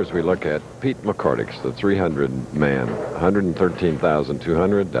Hugh Miller, as we look at Pete McCordick's, the 300-man,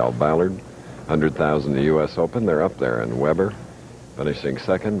 $113,200. Del Ballard, $100,000 the US Open. They're up there, and Weber finishing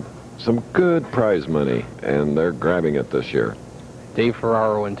second. Some good prize money, and they're grabbing it this year. Dave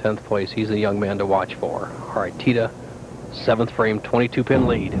Ferraro in 10th place. He's a young man to watch for. All right, Teata, 7th frame, 22-pin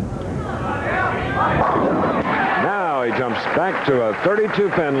lead. Now he jumps back to a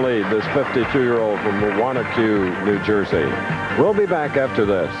 32-pin lead, this 52-year-old from Wanacue, New Jersey. We'll be back after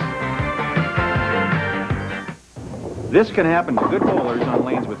this. This can happen to good bowlers on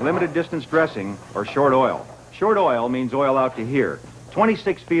lanes with limited distance dressing or short oil. Short oil means oil out to here,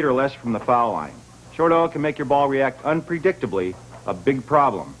 26 feet or less from the foul line. Short oil can make your ball react unpredictably, a big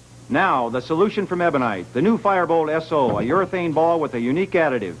problem. Now, the solution from Ebonite, the new Firebolt SO, a urethane ball with a unique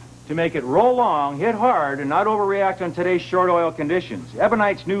additive to make it roll long, hit hard, and not overreact on today's short oil conditions.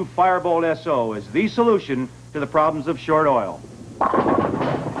 Ebonite's new Firebolt SO is the solution to the problems of short oil.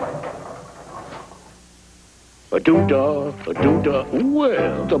 A-doo-dah,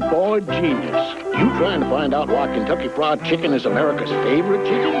 well, the boy genius. You trying to find out why Kentucky Fried Chicken is America's favorite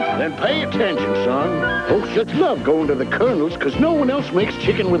chicken? Then pay attention, son. Folks just love going to the Colonel's because no one else makes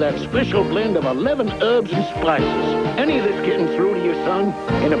chicken with that special blend of 11 herbs and spices. Any of this getting through to you, son?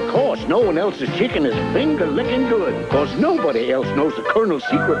 And of course, no one else's chicken is finger-licking good because nobody else knows the Colonel's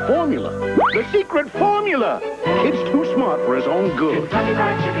secret formula. The secret formula! Kid's too smart for his own good. Kentucky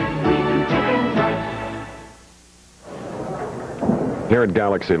Fried Chicken, we do chicken right. Here at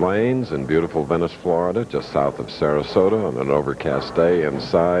Galaxy Lanes in beautiful Venice, Florida, just south of Sarasota on an overcast day.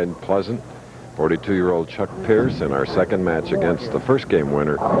 Inside, pleasant. 42-year-old Chuck Pierce in our second match against the first game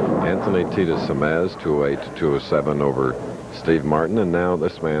winner, Anthony Teata Semiz, 208-207 over Steve Martin. And now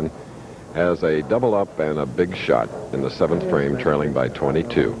this man has a double up and a big shot in the 7th frame, trailing by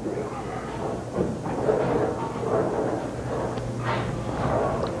 22.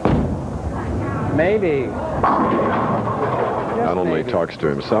 Maybe. Not only talks to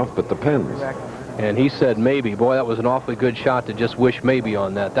himself, but the pins. And he said maybe. Boy, that was an awfully good shot to just wish maybe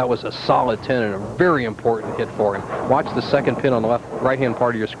on that. That was a solid 10 and a very important hit for him. Watch the 2nd pin on the right-hand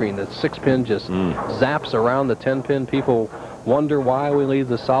part of your screen. The 6th pin just zaps around the 10 pin. People wonder why we leave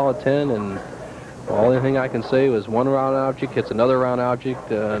the solid 10, and the only thing I can say was one round object hits another round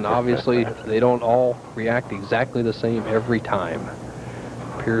object, and obviously they don't all react exactly the same every time.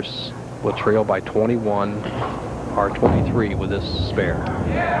 Pierce will trail by 21. R23 with this spare.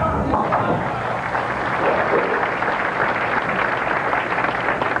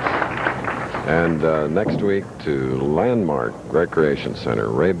 And next week to Landmark Recreation Center,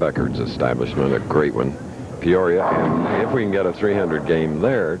 Ray Beckard's establishment, a great one, Peoria. And if we can get a 300 game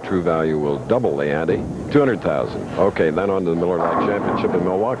there, True Value will double the ante, 200,000. Okay, then on to the Miller Lite Championship in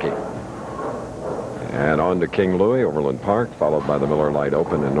Milwaukee. And on to King Louis, Overland Park, followed by the Miller Lite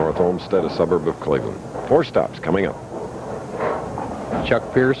Open in North Olmsted, a suburb of Cleveland. 4 stops coming up.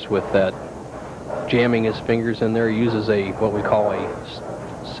 Chuck Pierce, with that jamming his fingers in there, uses a what we call a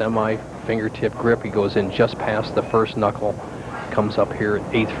semi-fingertip grip. He goes in just past the first knuckle, comes up here at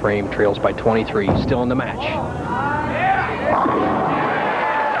 8th frame, trails by 23, still in the match.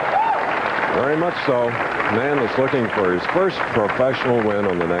 Very much so. Man is looking for his first professional win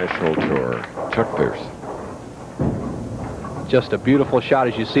on the national tour. Chuck Pierce. Just a beautiful shot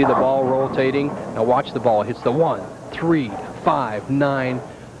as you see the ball rotating. Now watch the ball. Hits the 1, 3, 5, 9.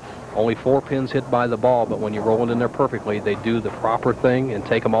 Only 4 pins hit by the ball, but when you roll it in there perfectly, they do the proper thing and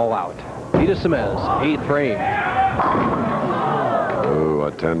take them all out. Teata Semiz, 8th frame. Ooh,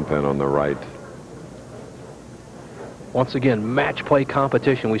 a 10 pin on the right. Once again, match play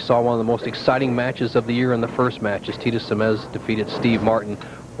competition. We saw one of the most exciting matches of the year in the first match as Teata Semiz defeated Steve Martin.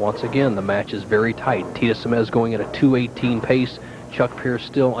 Once again, the match is very tight. Teata Semiz going at a 2:18 pace. Chuck Pierce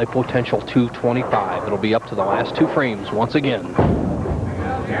still a potential 2:25. It'll be up to the last 2 frames once again.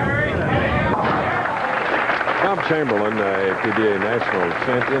 Bob Chamberlain, a PBA national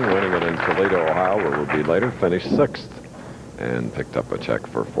champion, winning it in Toledo, Ohio, where we'll be later, finished 6th. and picked up a check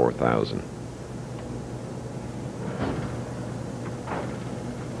for $4,000.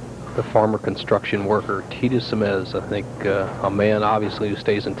 The farmer construction worker, Teata Semiz, I think a man obviously who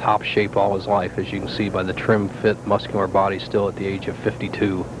stays in top shape all his life, as you can see by the trim, fit, muscular body still at the age of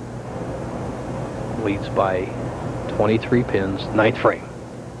 52. Leads by 23 pins, 9th frame.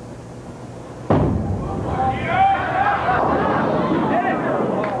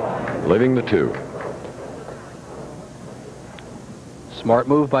 Leaving the 2. Smart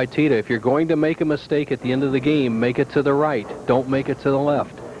move by Teata. If you're going to make a mistake at the end of the game, make it to the right. Don't make it to the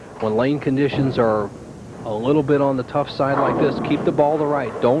left. When lane conditions are a little bit on the tough side like this, keep the ball to the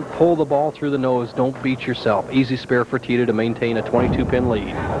right. Don't pull the ball through the nose. Don't beat yourself. Easy spare for Teata to maintain a 22-pin lead.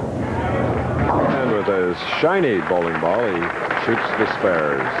 And with his shiny bowling ball, he shoots the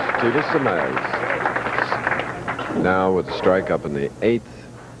spares. Teata Semiz. Now with a strike up in the 8th,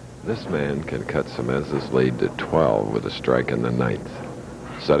 this man can cut Semiz's lead to 12 with a strike in the 9th.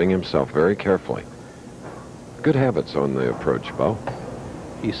 Setting himself very carefully. Good habits on the approach, Bo.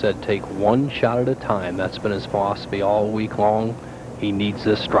 He said take one shot at a time. That's been his philosophy all week long. He needs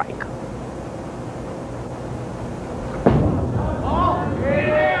this strike.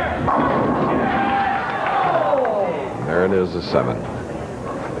 There it is, a 7.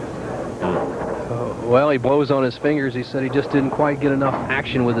 Well, he blows on his fingers. He said he just didn't quite get enough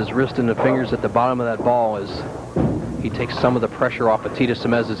action with his wrist and the fingers at the bottom of that ball as he takes some of the pressure off of Teata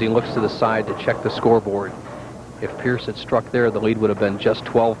Semiz as he looks to the side to check the scoreboard. If Pierce had struck there, the lead would have been just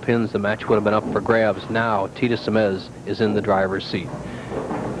 12 pins. The match would have been up for grabs. Now, Teata Semiz is in the driver's seat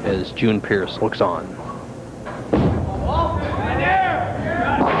as June Pierce looks on.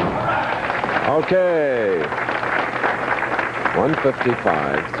 Okay.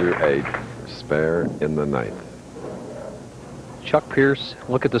 155 through 8. Spare in the 9th. Chuck Pierce,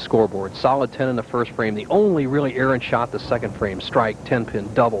 look at the scoreboard. Solid 10 in the first frame. The only really errant shot the second frame. Strike,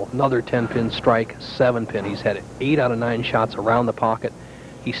 10-pin, double, another 10-pin strike, 7-pin. He's had 8 out of 9 shots around the pocket.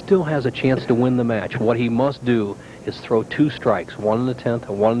 He still has a chance to win the match. What he must do is throw 2 strikes, 1 in the 10th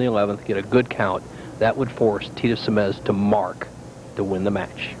and 1 in the 11th, get a good count. That would force Teata Semiz to mark to win the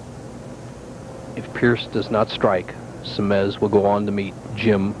match. If Pierce does not strike, Semiz will go on to meet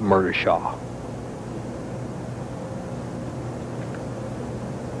Jim Murtishaw.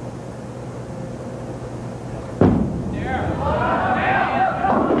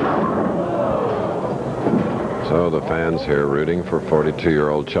 So the fans here rooting for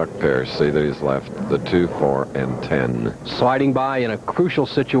 42-year-old Chuck Pierce see that he's left the 2, 4, and 10. Sliding by in a crucial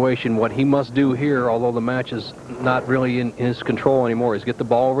situation. What he must do here, although the match is not really in his control anymore, is get the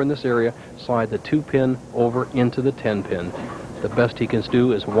ball over in this area, slide the 2-pin over into the 10-pin. The best he can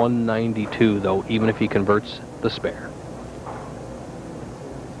do is 192, though, even if he converts the spare.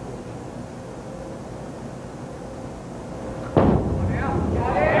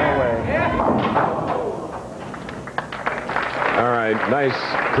 Nice,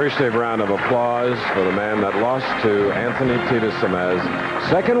 appreciative round of applause for the man that lost to Anthony Teata Semiz.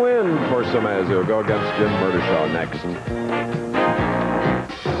 Second win for Semiz. He'll go against Jim Murtishaw next.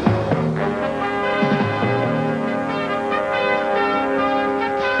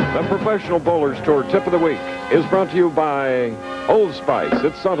 The Professional Bowlers Tour Tip of the Week is brought to you by Old Spice.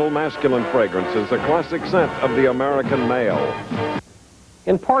 Its subtle masculine fragrance is the classic scent of the American male.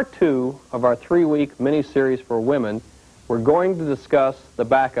 In part 2 of our 3-week mini-series for women, we're going to discuss the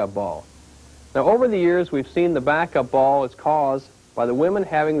backup ball. Now, over the years, we've seen the backup ball is caused by the women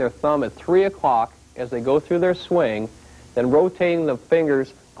having their thumb at 3 o'clock as they go through their swing, then rotating the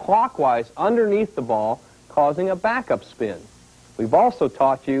fingers clockwise underneath the ball, causing a backup spin. We've also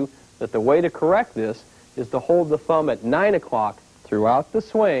taught you that the way to correct this is to hold the thumb at 9 o'clock throughout the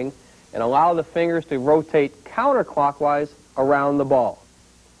swing and allow the fingers to rotate counterclockwise around the ball.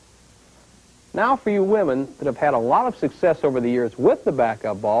 Now for you women that have had a lot of success over the years with the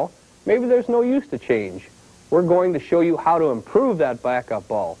backup ball, maybe there's no use to change. We're going to show you how to improve that backup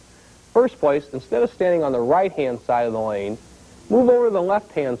ball. First place, instead of standing on the right-hand side of the lane, move over to the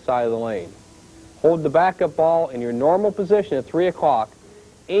left-hand side of the lane. Hold the backup ball in your normal position at 3 o'clock.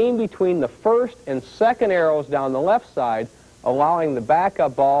 Aim between the first and second arrows down the left side, allowing the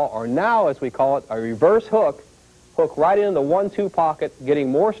backup ball, or now as we call it, a reverse hook, hook right into the 1-2 pocket, getting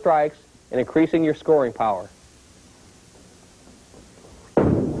more strikes and increasing your scoring power.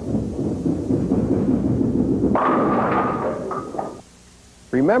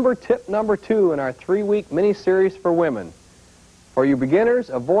 Remember tip number 2 in our 3-week mini-series for women. For you beginners,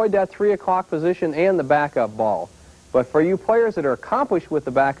 avoid that 3 o'clock position and the backup ball. But for you players that are accomplished with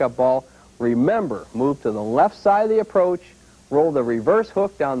the backup ball, remember, move to the left side of the approach, roll the reverse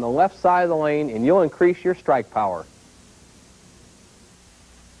hook down the left side of the lane, and you'll increase your strike power.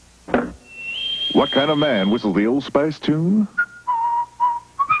 What kind of man whistled the Old Spice tune?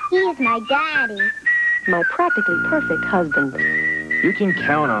 He's my daddy. My practically perfect husband. You can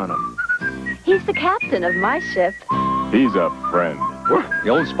count on him. He's the captain of my ship. He's a friend. The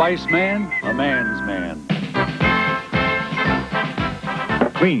Old Spice man, a man's man.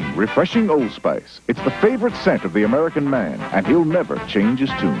 Clean, refreshing Old Spice. It's the favorite scent of the American man, and he'll never change his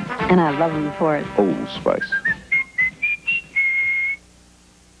tune. And I love him for it. Old Spice.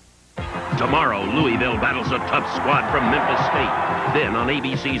 Tomorrow, Louisville battles a tough squad from Memphis State. Then on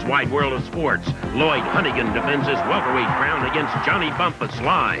ABC's Wide World of Sports, Lloyd Hunnigan defends his welterweight crown against Johnny Bumpus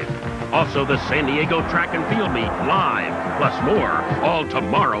live. Also the San Diego track and field meet live, plus more, all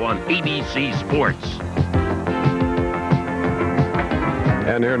tomorrow on ABC Sports.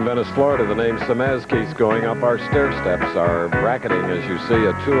 And here in Venice, Florida, the name Semiz keeps going up our stair steps. Our bracketing, as you see,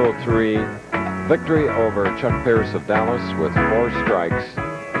 a 203 victory over Chuck Pierce of Dallas with 4 strikes.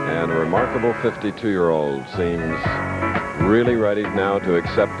 And a remarkable 52-year-old seems really ready now to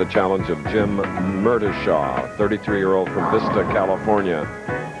accept the challenge of Jim Murtishaw, 33-year-old from Vista, California.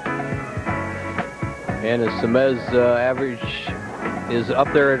 And as Semiz average is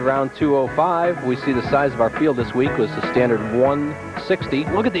up there at around 205, we see the size of our field this week was the standard 160.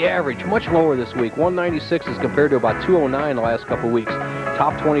 Look at the average, much lower this week. 196 is compared to about 209 the last couple weeks.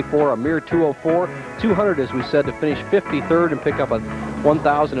 Top 24, a mere 204. 200, as we said, to finish 53rd and pick up a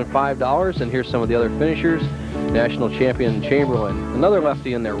 $1,005. And here's some of the other finishers. National champion Chamberlain. Another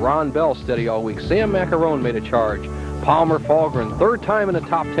lefty in there. Ron Bell, steady all week. Sam Macarone made a charge. Palmer Falgren, 3rd time in the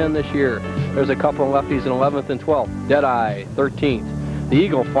top 10 this year. There's a couple of lefties in 11th and 12th. Deadeye, 13th. The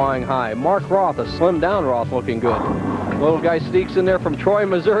Eagle flying high. Mark Roth, a slim down Roth, looking good. Little guy sneaks in there from Troy,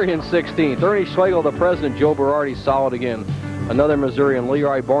 Missouri in 16th. Ernie Schlegel, the president. Joe Berardi, solid again. Another Missourian,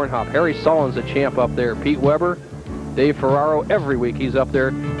 Leroy Bornhop. Harry Sullins, a champ up there. Pete Weber, Dave Ferraro, every week he's up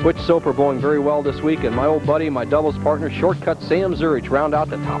there. Butch Soper bowling very well this week. And my old buddy, my doubles partner, Shortcut Sam Zurich, round out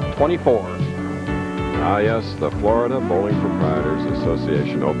the top 24. Ah, yes, the Florida Bowling Proprietors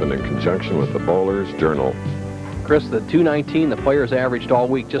Association opened in conjunction with the Bowlers Journal. Chris, the 219 the players averaged all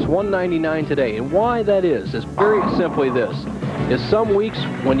week, just 199 today. And why that is very simply this. Is some weeks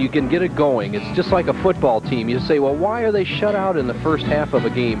when you can get it going, it's just like a football team. You say, well, why are they shut out in the first half of a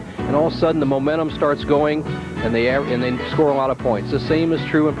game? And all of a sudden the momentum starts going and they score a lot of points. The same is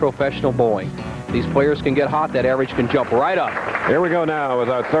true in professional bowling. These players can get hot, that average can jump right up. Here we go now with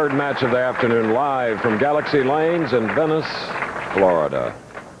our 3rd match of the afternoon, live from Galaxy Lanes in Venice, Florida.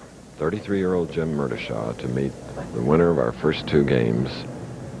 33-year-old Jim Murtishaw to meet the winner of our first 2 games.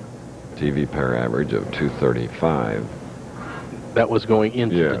 TV pair average of 235. That was going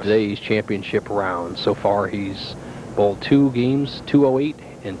into today's championship round. So far, he's bowled 2 games, 208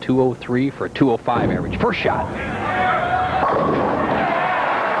 and 203 for a 205 average. First shot.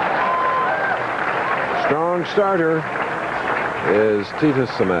 Strong starter is Teata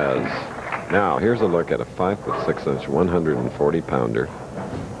Semiz. Now, here's a look at a 5'6", 140-pounder.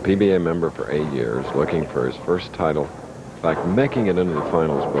 PBA member for 8 years, looking for his first title. In fact, making it into the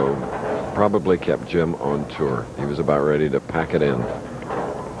finals, Bo, probably kept Jim on tour. He was about ready to pack it in.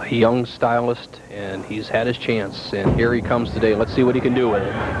 A young stylist, and he's had his chance. And here he comes today. Let's see what he can do with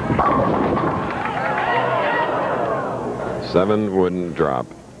it. 7 wouldn't drop.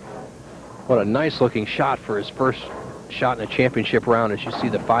 What a nice-looking shot for his first shot in a championship round. As you see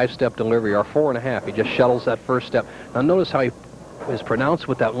the 5-step delivery, or 4.5. He just shuttles that first step. Now notice how he is pronounced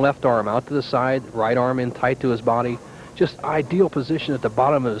with that left arm out to the side, right arm in tight to his body. Just ideal position at the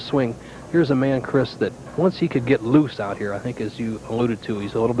bottom of the swing. Here's a man, Chris, that once he could get loose out here, I think as you alluded to,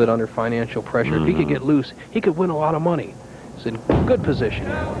 he's a little bit under financial pressure. If he could get loose, he could win a lot of money. He's in good position.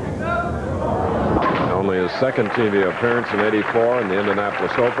 Only his 2nd TV appearance in '84 in the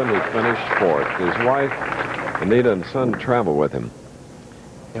Indianapolis Open. He finished 4th. His wife, Anita, and son travel with him.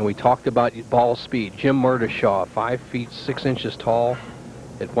 And we talked about ball speed. Jim Murtishaw, 5 feet 6 inches tall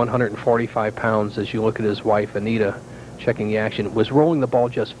at 145 pounds. As you look at his wife, Anita, checking the action, was rolling the ball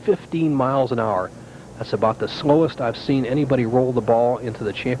just 15 miles an hour. That's about the slowest I've seen anybody roll the ball into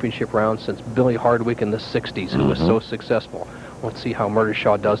the championship round since Billy Hardwick in the 60s, who was so successful. Let's see how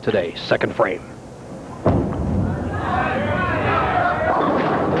Murtishaw does today. 2nd frame.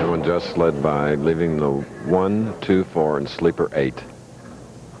 That one just slid by, leaving the 1, 2, 4, and sleeper 8.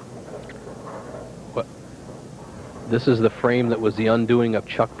 This is the frame that was the undoing of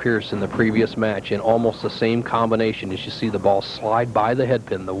Chuck Pierce in the previous match, in almost the same combination. As you see the ball slide by the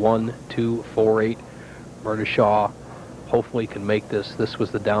headpin, the 1, 2, 4, 8. Murtishaw hopefully can make this. This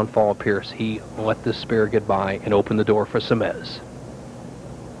was the downfall of Pierce. He let this spare get by and opened the door for Semiz.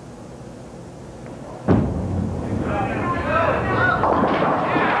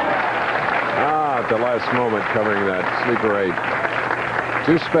 moment covering that sleeper 8.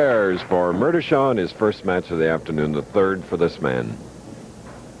 2 spares for Murtishaw in his first match of the afternoon, the third for this man.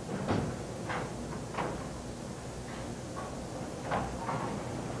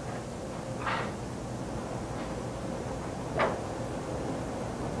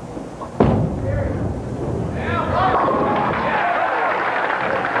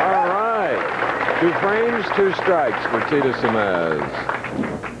 All right. 2 frames, 2 strikes for Teata Semiz.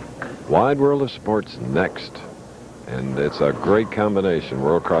 Wide World of Sports next. And it's a great combination.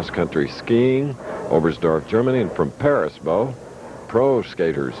 World Cross Country Skiing, Oberstdorf, Germany, and from Paris, Bo, pro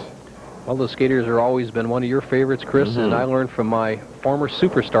skaters. Well, the skaters have always been one of your favorites, Chris, and I learned from my former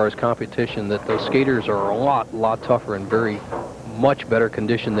Superstars competition that those skaters are a lot tougher and very much better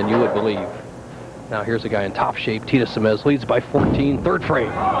condition than you would believe. Now here's a guy in top shape. Teata Semiz leads by 14, third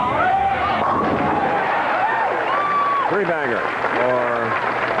frame. 3-bagger for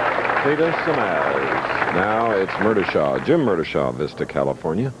Teata Semiz. Now it's Murtishaw, Jim Murtishaw, Vista,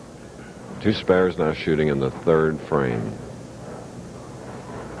 California. 2 spares now shooting in the third frame.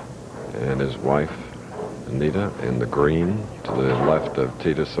 And his wife, Anita, in the green to the left of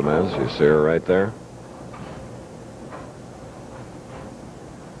Teata Semiz. You see her right there?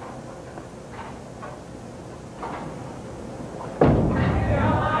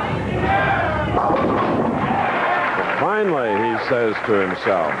 Finally, he says to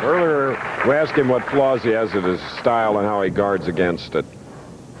himself. Earlier, we asked him what flaws he has in his style and how he guards against it.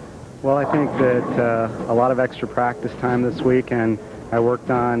 Well, I think that a lot of extra practice time this week, and I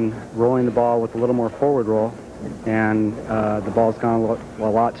worked on rolling the ball with a little more forward roll, and the ball's gone a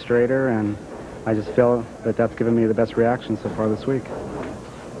lot straighter, and I just feel that that's given me the best reaction so far this week.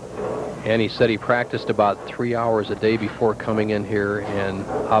 And he said he practiced about 3 hours a day before coming in here, and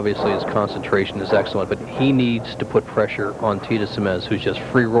obviously his concentration is excellent, but he needs to put pressure on Teata Semiz, who's just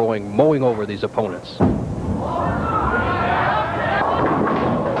free-rolling, mowing over these opponents.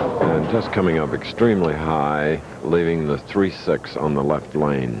 And just coming up extremely high, leaving the 3-6 on the left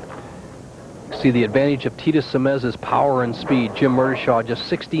lane. See the advantage of Teata Semiz's power and speed. Jim Murtishaw just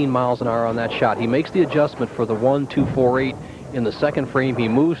 16 miles an hour on that shot. He makes the adjustment for the 1-2-4-8. In the second frame, he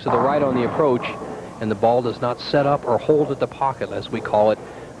moves to the right on the approach, and the ball does not set up or hold at the pocket, as we call it.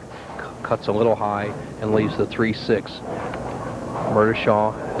 Cuts a little high and leaves the 3-6.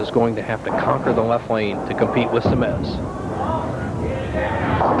 Murtishaw is going to have to conquer the left lane to compete with Semiz.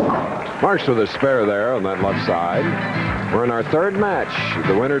 Marks with a spare there on that left side. We're in our third match.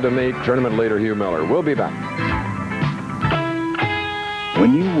 The winner to meet tournament leader Hugh Miller. We'll be back.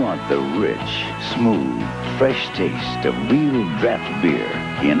 When you want the rich, smooth, fresh taste of real draft beer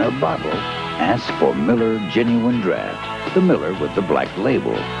in a bottle, ask for Miller Genuine Draft. The Miller with the black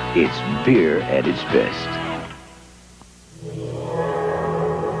label. It's beer at its best.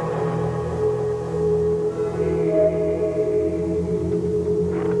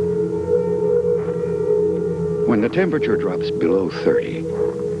 When the temperature drops below 30,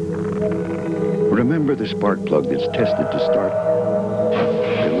 remember the spark plug that's tested to start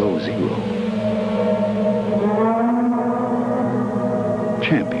below 0.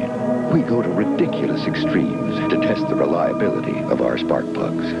 Champion, we go to ridiculous extremes to test the reliability of our spark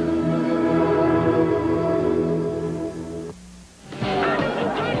plugs.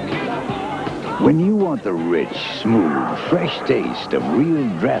 When you want the rich, smooth, fresh taste of real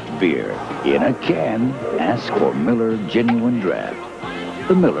draft beer in a can, ask for Miller Genuine Draft.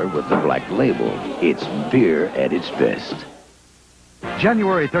 The Miller with the black label. It's beer at its best.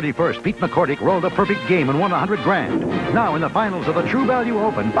 January 31st, Pete McCordick rolled a perfect game and won $100 grand. Now in the finals of the True Value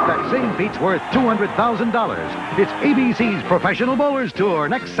Open, that same Pete's worth $200,000. It's ABC's Professional Bowlers Tour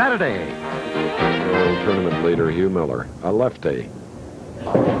next Saturday. Tournament leader Hugh Miller, a lefty.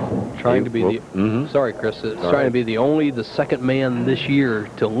 Trying to be the sorry, Chris. It's trying to be the second man this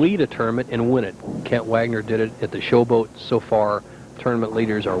year to lead a tournament and win it. Kent Wagner did it at the Showboat so far. Tournament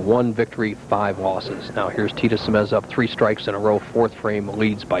leaders are 1 victory, 5 losses. Now here's Teata Semiz up 3 strikes in a row. Fourth frame,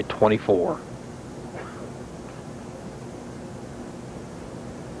 leads by 24.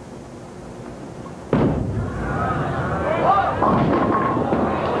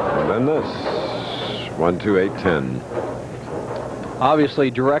 And then this 1-2-8-10. Obviously,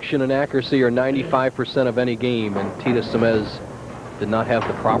 direction and accuracy are 95% of any game, and Teata Semiz did not have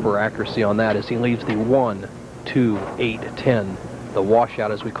the proper accuracy on that as he leaves the 1-2-8-10. The washout,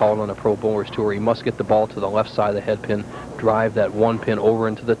 as we call it on the Pro Bowlers Tour. He must get the ball to the left side of the head pin, drive that 1 pin over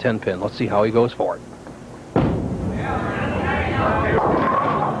into the 10 pin. Let's see how he goes for it.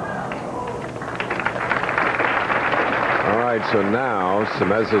 All right, so now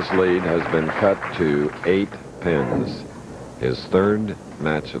Semiz's lead has been cut to 8 pins. His third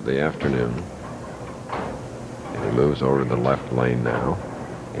match of the afternoon. He moves over to the left lane now.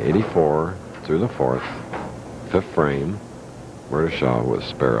 84 through the fourth. Fifth frame. Murtishaw with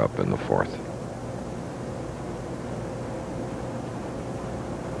spare up in the fourth.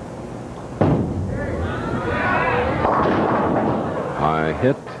 High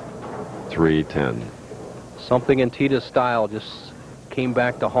hit. 310. Something in Teata's style just came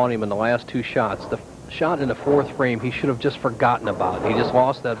back to haunt him in the last two shots. The shot in the fourth frame, he should have just forgotten about. He just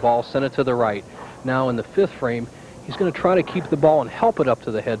lost that ball, sent it to the right. Now in the fifth frame, he's going to try to keep the ball and help it up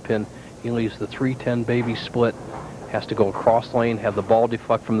to the head pin. He leaves the 3-10 baby split. Has to go across lane, have the ball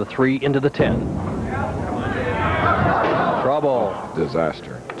deflect from the 3 into the 10. Trouble.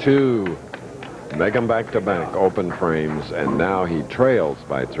 Disaster. 2. Make them back-to-back open frames, and now he trails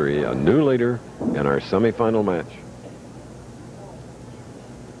by 3. A new leader in our semifinal match.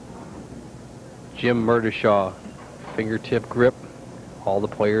 Jim Murtishaw, fingertip grip. All the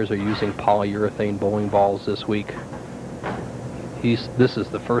players are using polyurethane bowling balls this week. This is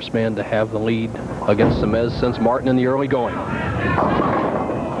the first man to have the lead against Semiz since Martin in the early going.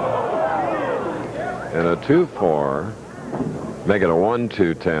 And a 2-4. Make it a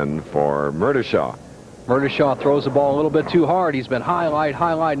 1-2-10 for Murtishaw. Murtishaw throws the ball a little bit too hard. He's been highlight,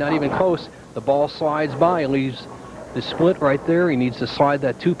 not even close. The ball slides by and leaves the split right there. He needs to slide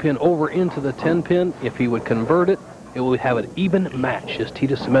that 2-pin over into the 10-pin. If he would convert it, it would have an even match as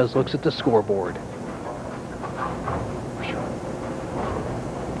Teata Semiz looks at the scoreboard.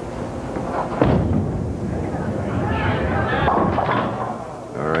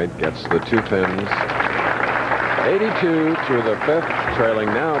 All right, gets the 2 pins. 82 through the fifth, trailing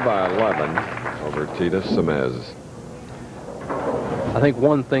now by 11 over Teata Semiz. I think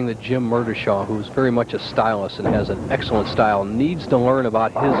one thing that Jim Murtishaw, who's very much a stylist and has an excellent style, needs to learn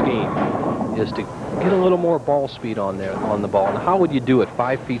about his game is to get a little more ball speed on the ball. And how would you do it?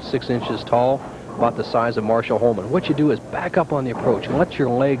 5 feet 6 inches tall, about the size of Marshall Holman. What you do is back up on the approach and let your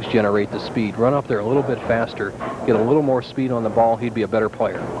legs generate the speed. Run up there a little bit faster, get a little more speed on the ball. He'd be a better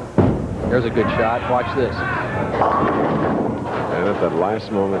player. There's a good shot. Watch this. And at that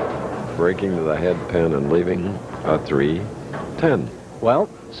last moment, breaking to the head pin and leaving a 3-10. Well,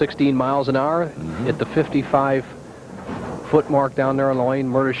 16 miles an hour at the 55-foot mark down there on the lane.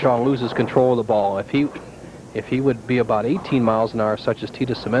 Murtishaw loses control of the ball. If he would be about 18 miles an hour, such as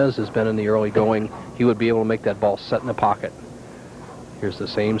Teata Semiz has been in the early going, he would be able to make that ball set in the pocket. Here's the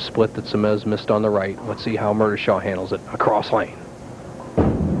same split that Semiz missed on the right. Let's see how Murtishaw handles it across lane.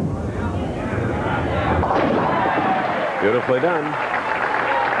 Beautifully done.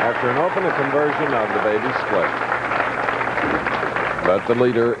 After an open, a conversion of the baby split. But the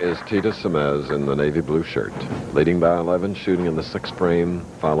leader is Teata Semiz in the navy blue shirt, leading by 11, shooting in the 6th frame,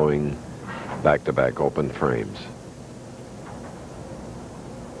 following back-to-back open frames.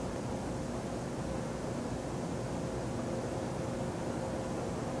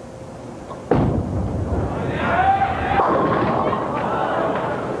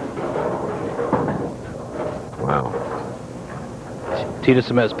 Teata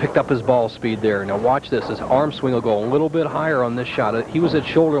Semiz picked up his ball speed there. Now watch this. His arm swing will go a little bit higher on this shot. He was at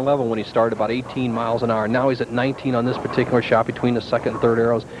shoulder level when he started, about 18 miles an hour. Now he's at 19 on this particular shot between the second and third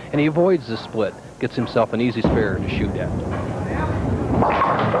arrows, and he avoids the split. Gets himself an easy spare to shoot at.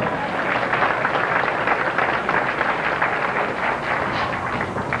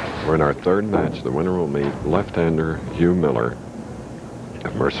 We're in our third match. The winner will meet left-hander Hugh Miller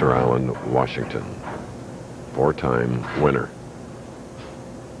of Mercer Island, Washington. 4-time winner.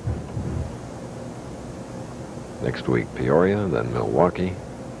 Next week, Peoria, then Milwaukee.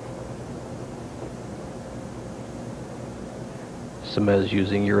 Semiz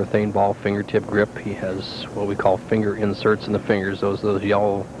using urethane ball fingertip grip. He has what we call finger inserts in the fingers. Those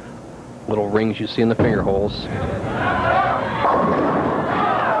yellow little rings you see in the finger holes.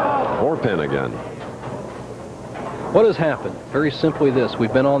 4-pin again. What has happened? Very simply this.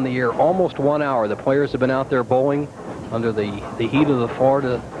 We've been on the air almost 1 hour. The players have been out there bowling under the heat of the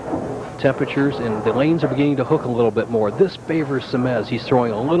Florida temperatures, and the lanes are beginning to hook a little bit more. This favors Semiz. He's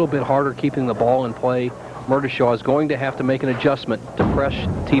throwing a little bit harder, keeping the ball in play. Murtishaw is going to have to make an adjustment to press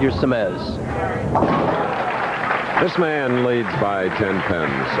Teata Semiz. This man leads by 10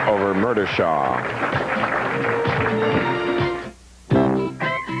 pins over Murtishaw.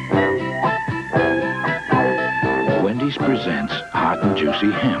 Wendy's presents hot and juicy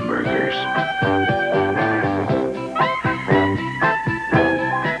hamburgers.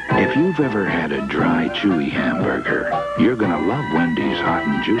 If you've ever had a dry, chewy hamburger, you're gonna love Wendy's hot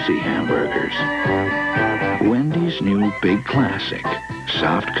and juicy hamburgers. Wendy's new big classic,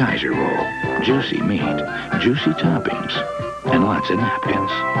 soft Kaiser roll, juicy meat, juicy toppings, and lots of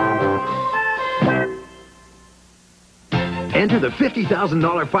napkins. Enter the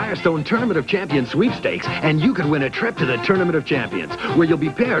 $50,000 Firestone Tournament of Champions sweepstakes, and you could win a trip to the Tournament of Champions, where you'll be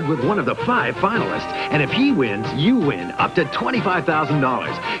paired with one of the 5 finalists. And if he wins, you win up to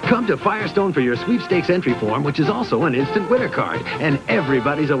 $25,000. Come to Firestone for your sweepstakes entry form, which is also an instant winner card. And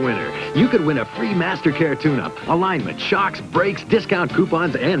everybody's a winner. You could win a free MasterCare tune-up, alignment, shocks, brakes, discount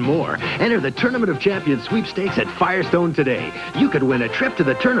coupons, and more. Enter the Tournament of Champions sweepstakes at Firestone today. You could win a trip to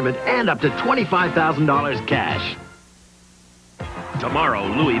the tournament and up to $25,000 cash. Tomorrow,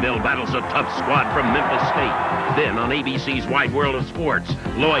 Louisville battles a tough squad from Memphis State. Then on ABC's Wide World of Sports,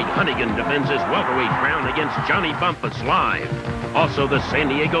 Lloyd Hunnigan defends his welterweight crown against Johnny Bumpus live. Also, the San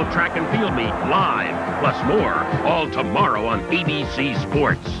Diego track and field meet live, plus more, all tomorrow on ABC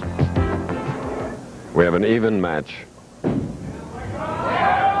Sports. We have an even match.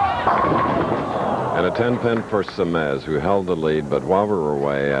 And a 10-pin for Semiz, who held the lead, but while we were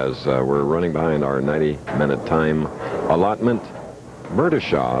away, as we're running behind our 90-minute time allotment,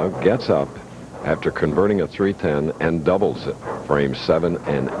 Murtishaw gets up after converting a 310 and doubles it, frames 7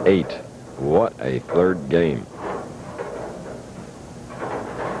 and 8. What a third game.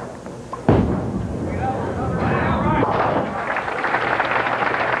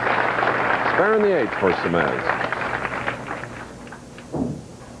 Spare in the 8th for Semiz.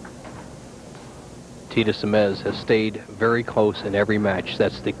 Teata Semiz has stayed very close in every match.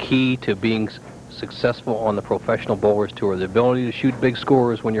 That's the key to being successful on the Professional Bowlers Tour. The ability to shoot big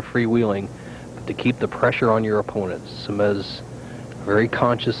scores when you're freewheeling, but to keep the pressure on your opponents. Semiz very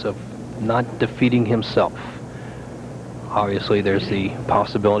conscious of not defeating himself. Obviously, there's the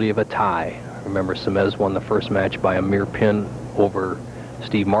possibility of a tie. Remember, Semiz won the first match by a mere pin over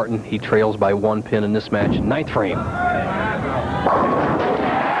Steve Martin. He trails by 1 pin in this match, 9th frame.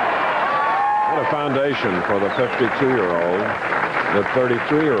 What a foundation for the 52-year-old. The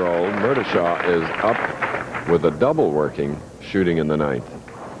 33-year-old Murtishaw is up with a double working, shooting in the 9th.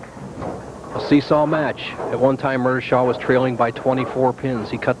 A seesaw match. At one time, Murtishaw was trailing by 24 pins.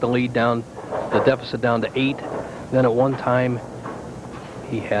 He cut the lead down, the deficit down to 8. Then at one time,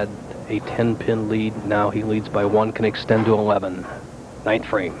 he had a 10-pin lead. Now he leads by 1, can extend to 11. 9th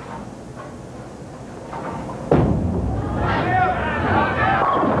frame.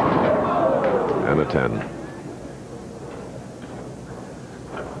 And a 10.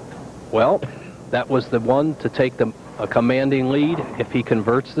 Well, that was the one to take a commanding lead. If he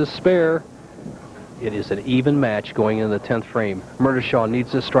converts this spare, it is an even match going into the 10th frame. Murtishaw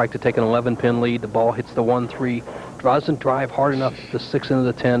needs this strike to take an 11-pin lead. The ball hits the 1-3, doesn't drive hard enough, the 6 into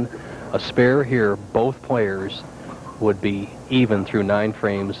the 10. A spare here, both players would be even through 9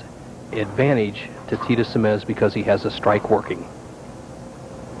 frames. Advantage to Teata Semiz because he has a strike working.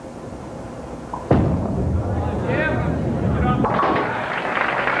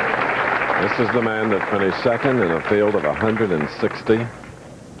 This is the man that finished second in a field of 160.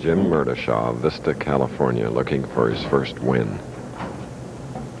 Jim Murtishaw, Vista, California, looking for his first win.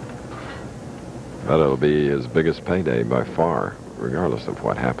 But it'll be his biggest payday by far, regardless of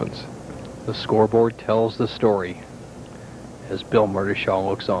what happens. The scoreboard tells the story. As Bill Murtishaw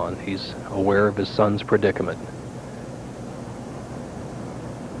looks on, he's aware of his son's predicament.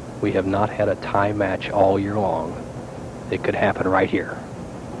 We have not had a tie match all year long. It could happen right here.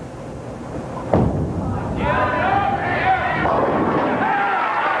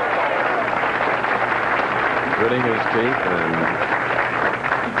 Gritting his teeth, and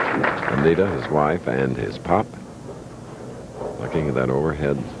Anita, his wife, and his pop, looking at that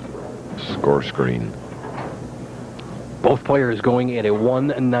overhead score screen. Both players going at a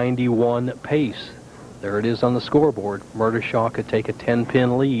 191 pace. There it is on the scoreboard. Murtishaw could take a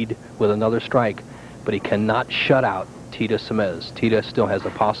 10-pin lead with another strike, but he cannot shut out Teata Semiz. Teata still has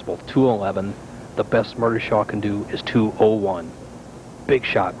a possible 211. The best Murtishaw can do is 201. Big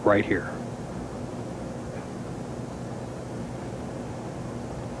shot right here.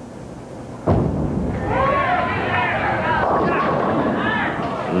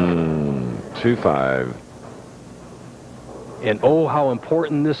 2-5. And oh, how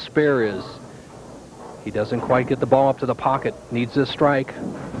important this spare is. He doesn't quite get the ball up to the pocket. Needs this strike.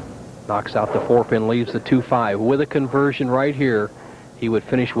 Knocks out the 4-pin, leaves the 2-5. With a conversion right here, he would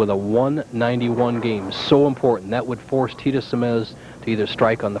finish with a 191 game. So important. That would force Teata Semiz to either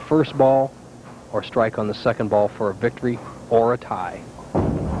strike on the first ball or strike on the second ball for a victory or a tie.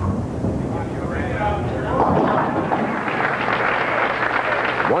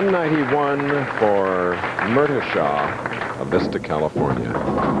 .191 for Murtishaw of Vista, California.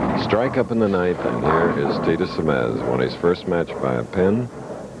 Strike up in the 9th, and here is Teata Semiz. Won his first match by a pin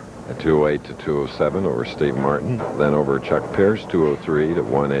at 208 to 207 over Steve Martin, then over Chuck Pierce, 203 to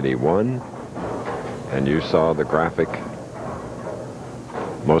 181. And you saw the graphic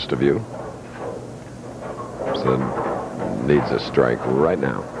most of you. So needs a strike right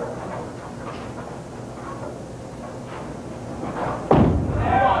now.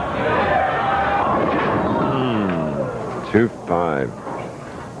 Hmm. 2-5.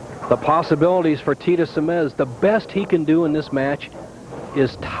 The possibilities for Teata Semiz, the best he can do in this match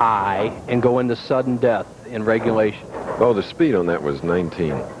is tie and go into sudden death in regulation. Oh, the speed on that was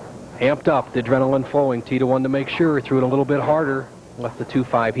 19. Amped up, the adrenaline flowing. Teata wanted to make sure, threw it a little bit harder. Left the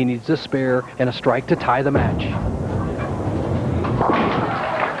 2-5. He needs a spare and a strike to tie the match.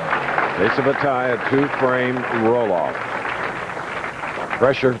 Case of a tie, a 2-frame roll-off.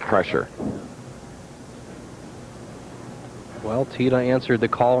 Pressure, pressure. Well, Teata answered the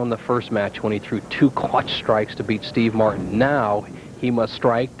call in the first match when he threw 2 clutch strikes to beat Steve Martin. Now he must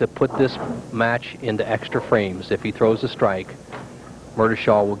strike to put this match into extra frames. If he throws a strike,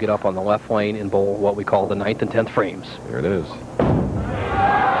 Murtishaw will get up on the left lane and bowl what we call the 9th and 10th frames. Here it is.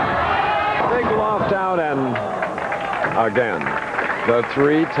 Big loft out, and again, the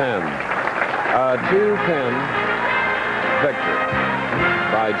 3-10. A 2-pin victory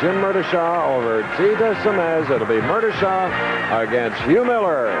by Jim Murtishaw over Teata Semiz. It'll be Murtishaw against Hugh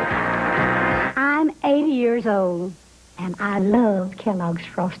Miller. I'm 80 years old, and I love Kellogg's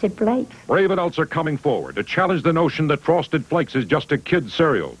Frosted Flakes. Brave adults are coming forward to challenge the notion that Frosted Flakes is just a kid's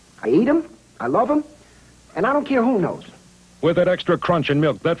cereal. I eat them, I love them, and I don't care who knows. With that extra crunch and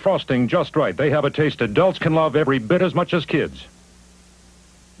milk, that frosting just right, they have a taste adults can love every bit as much as kids.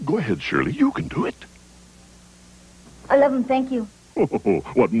 Go ahead, Shirley. You can do it. I love them, thank you.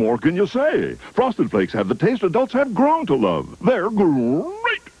 What more can you say? Frosted Flakes have the taste adults have grown to love. They're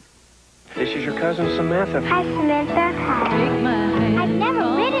great. This is your cousin Samantha. Hi, Samantha. Take my hand. I've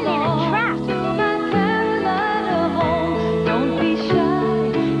never ridden in a truck. To my Carolina home. Don't be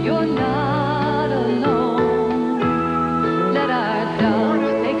shy, you're not alone. Let our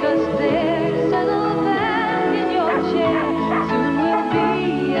dogs take us there. Settle back in your chair. Soon we'll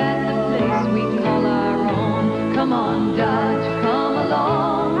be at the place we call our own. Come on, Dodge, come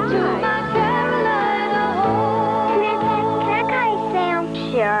along to my Carolina home. Samantha, can I call you Sam?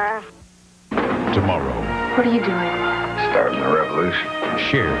 Sure. Tomorrow, What are you doing? Starting a revolution.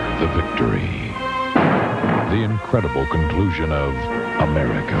 share the victory. The incredible conclusion of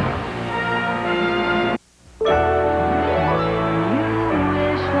America. Wish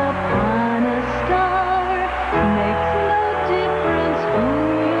upon a star. Makes no difference who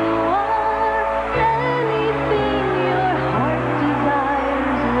you are. Anything your heart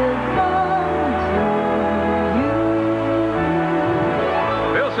desires will come to you.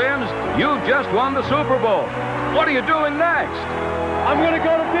 Bill Sims, you've just won the Super Bowl. What are you doing next? I'm going to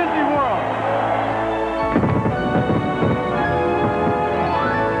go to Disney World.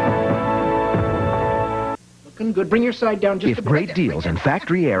 Looking good. Bring your side down just If great deals and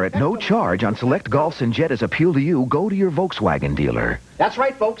factory air at no charge on select Golfs and Jettas appeal to you, go to your Volkswagen dealer. That's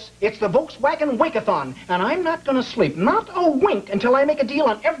right, folks. It's the Volkswagen Winkathon, and I'm not going to sleep, not a wink, until I make a deal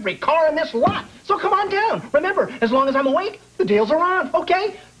on every car in this lot. So come on down. Remember, as long as I'm awake, the deals are on,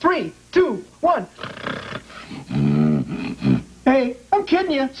 okay? 3, 2, 1. Hey, I'm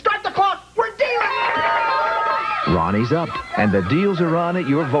kidding you. Start the clock. We're dealing! Ronnie's up, and the deals are on at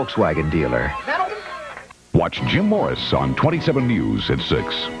your Volkswagen dealer. Watch Jim Morris on 27 News at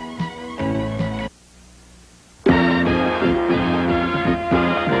 6.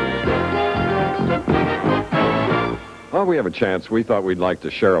 While we have a chance, we thought we'd like to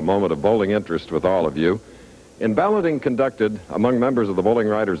share a moment of bowling interest with all of you. In balloting conducted among members of the Bowling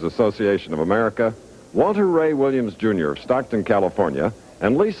Writers Association of America, Walter Ray Williams, Jr. of Stockton, California,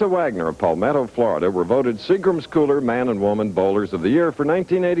 and Lisa Wagner of Palmetto, Florida, were voted Seagram's Cooler Man and Woman Bowlers of the Year for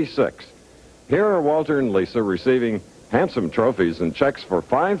 1986. Here are Walter and Lisa receiving handsome trophies and checks for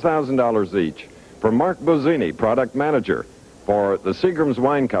 $5,000 each from Mark Bozzini, product manager for the Seagram's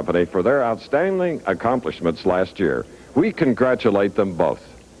Wine Company, for their outstanding accomplishments last year. We congratulate them both.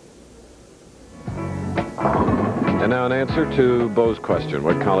 And now an answer to Bo's question.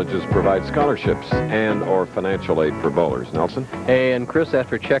 What colleges provide scholarships and or financial aid for bowlers? Nelson? Hey, and Chris,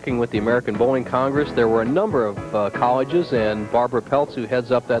 after checking with the American Bowling Congress, there were a number of colleges, and Barbara Peltz, who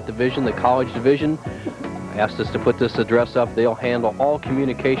heads up that division, the college division, asked us to put this address up. They'll handle all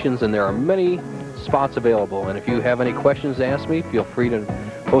communications, and there are many spots available. And if you have any questions to ask me, feel free to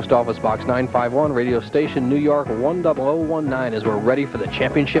Post Office Box 951, radio station New York 10019, as we're ready for the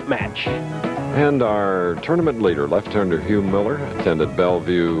championship match. And our tournament leader, left-hander Hugh Miller, attended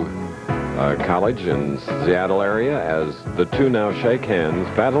Bellevue College in Seattle area, as the two now shake hands,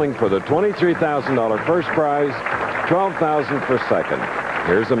 battling for the $23,000 first prize, $12,000 for second.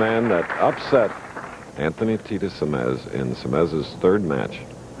 Here's a man that upset Anthony Teata Semiz in Semiz's third match.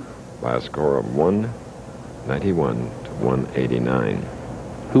 by a score of 191 to 189.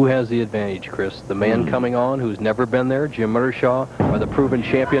 Who has the advantage, Chris? The man coming on who's never been there, Jim Murtishaw, or the proven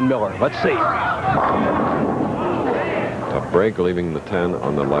champion Miller? Let's see. A break leaving the 10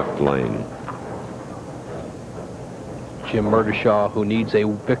 on the left lane. Jim Murtishaw, who needs a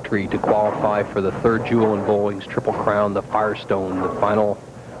victory to qualify for the third jewel in bowling's Triple Crown, the Firestone, the final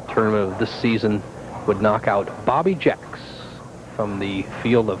tournament of this season, would knock out Bobby Jacks from the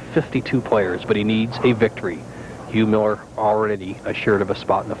field of 52 players, but he needs a victory. Hugh Miller already assured of a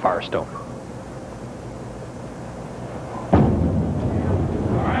spot in the Firestone.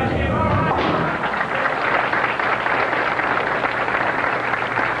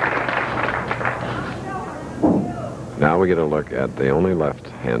 Now we get a look at the only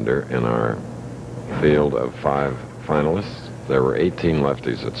left-hander in our field of 5 finalists. There were 18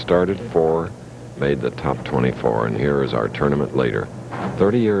 lefties that started. 4 made the top 24, and here is our tournament leader.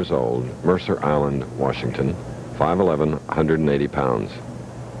 30 years old, Mercer Island, Washington, 5'11", 180 pounds.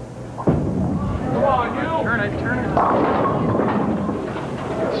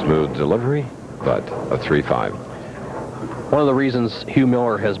 Smooth delivery, but a 3-5. One of the reasons Hugh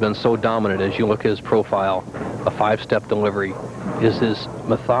Miller has been so dominant, as you look at his profile, a 5-step delivery, is his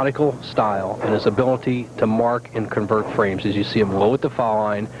methodical style and his ability to mark and convert frames. As you see him low at the foul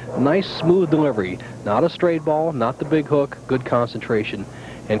line, nice smooth delivery, not a straight ball, not the big hook, good concentration.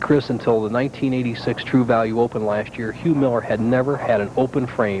 And Chris, until the 1986 True Value Open last year, Hugh Miller had never had an open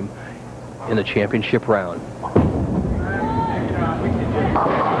frame in the championship round.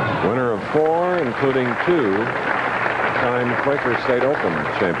 Winner of 4, including 2-time Quaker State Open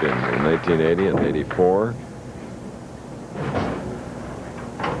champion in 1980 and 84.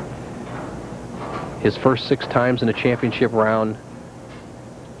 His first 6 times in the championship round,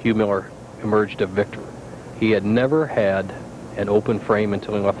 Hugh Miller emerged a victor. He had never had an open frame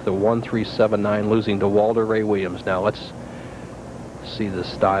until he left the 1-3-7-9, losing to Walter Ray Williams. Now let's see the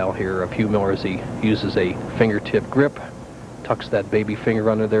style here of Hugh Miller as he uses a fingertip grip, tucks that baby finger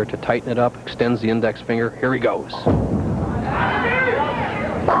under there to tighten it up, extends the index finger. Here he goes.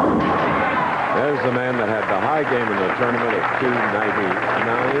 There's the man that had the high game in the tournament at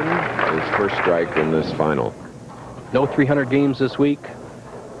 299, his first strike in this final. No 300 games this week.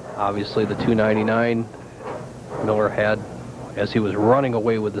 Obviously the 299 Miller had as he was running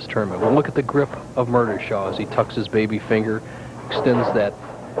away with this tournament. Well, look at the grip of Murtishaw as he tucks his baby finger, extends that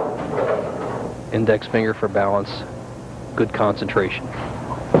index finger for balance. Good concentration. All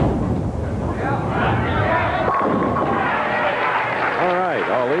right,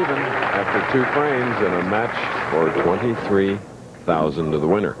 all even after 2 frames in a match for $23,000 to the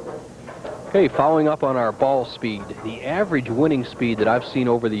winner. Okay, following up on our ball speed, the average winning speed that I've seen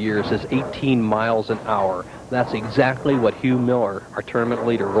over the years is 18 miles an hour. That's exactly what Hugh Miller, our tournament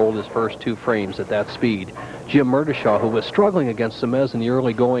leader, rolled his first 2 frames at that speed. Jim Murtishaw, who was struggling against Semiz in the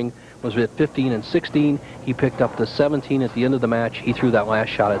early going, was at 15 and 16. He picked up the 17 at the end of the match. He threw that last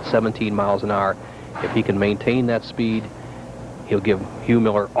shot at 17 miles an hour. If he can maintain that speed, he'll give Hugh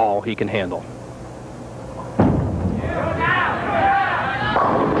Miller all he can handle.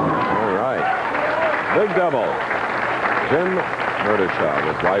 Big double. Jim Murtishaw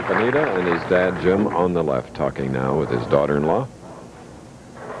with wife Anita and his dad Jim on the left, talking now with his daughter-in-law.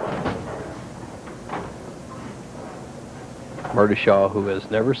 Murtishaw, who has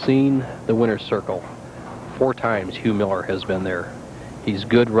never seen the winner's circle. 4 times Hugh Miller has been there. He's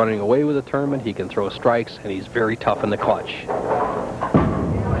good running away with the tournament. He can throw strikes, and he's very tough in the clutch.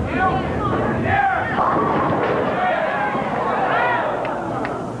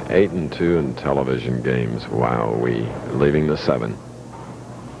 8 and 2 in television games. Wow, we leaving the 7.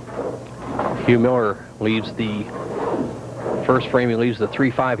 Hugh Miller leaves the first frame. He leaves the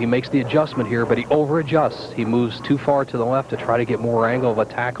 3-5. He makes the adjustment here, but he over-adjusts. He moves too far to the left to try to get more angle of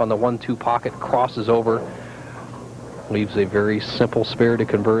attack on the 1-2 pocket. Crosses over. Leaves a very simple spare to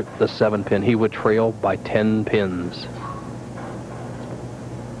convert the 7-pin. He would trail by 10 pins.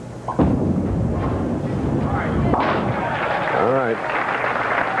 All right.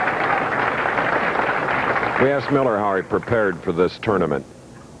 We asked Miller how he prepared for this tournament.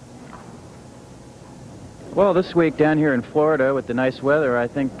 Well, this week down here in Florida with the nice weather, I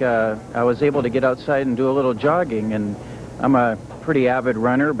think I was able to get outside and do a little jogging. And I'm a pretty avid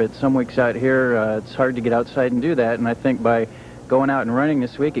runner, but some weeks out here it's hard to get outside and do that. And I think by going out and running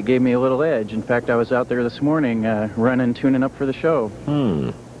this week, it gave me a little edge. In fact, I was out there this morning running, tuning up for the show.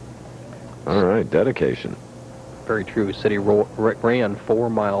 All right, dedication. Very true. He said he ran 4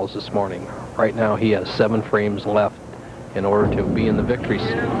 miles this morning. Right now he has 7 frames left in order to be in the victory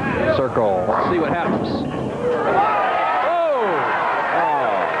circle. Let's see what happens.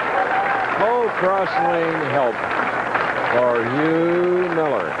 cross-lane help for Hugh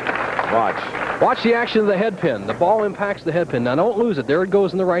Miller. Watch. Watch the action of the head pin. The ball impacts the head pin. Now, don't lose it. There it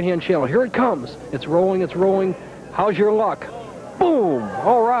goes in the right-hand channel. Here it comes. It's rolling, it's rolling. How's your luck? Boom!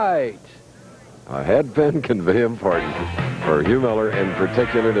 All right. A head pin can be important for Hugh Miller in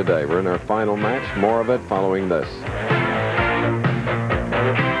particular today. We're in our final match. More of it following this.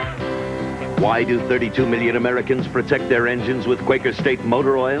 Why do 32 million Americans protect their engines with Quaker State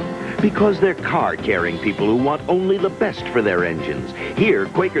motor oil? Because they're car-caring people who want only the best for their engines. Here,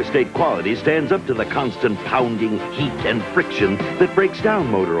 Quaker State quality stands up to the constant pounding, heat, and friction that breaks down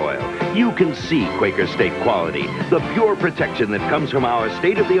motor oil. You can see Quaker State quality, the pure protection that comes from our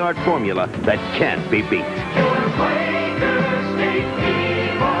state-of-the-art formula that can't be beat.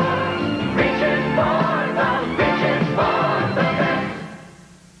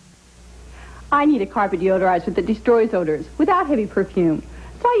 I need a carpet deodorizer that destroys odors without heavy perfume.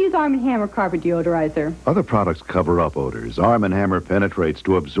 So I use Arm & Hammer carpet deodorizer. Other products cover up odors. Arm & Hammer penetrates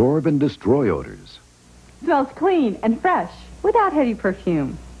to absorb and destroy odors. Smells clean and fresh without heavy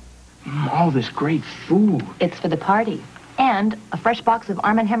perfume. All this great food. It's for the party. And a fresh box of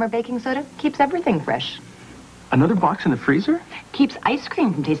Arm & Hammer baking soda keeps everything fresh. Another box in the freezer? Keeps ice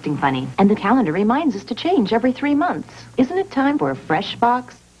cream from tasting funny. And the calendar reminds us to change every 3 months. Isn't it time for a fresh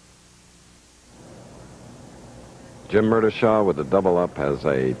box? Jim Murtishaw with a double-up has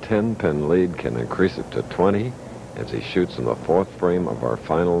a 10-pin lead, can increase it to 20 as he shoots in the fourth frame of our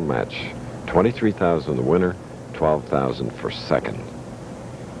final match. 23,000 the winner, 12,000 for second.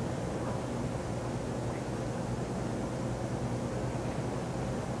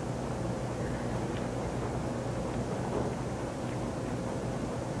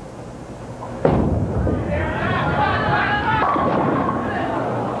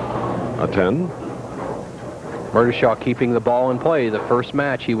 A 10. Murtishaw keeping the ball in play. The first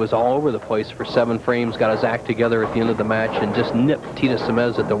match, he was all over the place for 7 frames, got his act together at the end of the match, and just nipped Teata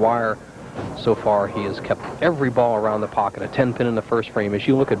Semiz at the wire. So far, he has kept every ball around the pocket. A 10-pin in the first frame. As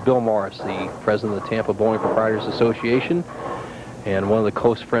you look at Bill Morris, the president of the Tampa Bowling Proprietors Association, and one of the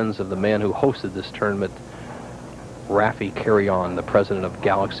close friends of the man who hosted this tournament, Rafi Carrion, the president of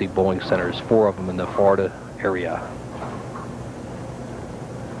Galaxy Bowling Centers, 4 of them in the Florida area.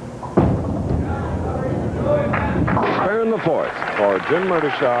 Fair in the fourth for Jim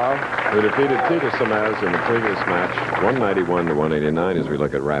Murtishaw, who defeated Teata Semiz in the previous match, 191 to 189, as we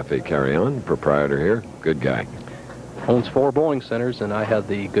look at Rafi Carrion, proprietor here. Good guy. Owns 4 bowling centers, and I had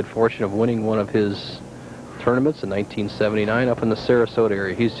the good fortune of winning one of his tournaments in 1979 up in the Sarasota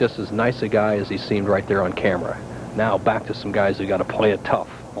area. He's just as nice a guy as he seemed right there on camera. Now back to some guys who got to play it tough.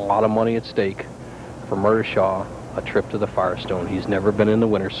 A lot of money at stake for Murtishaw, a trip to the Firestone. He's never been in the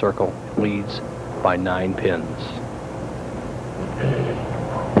winner's circle. Leads by 9 pins.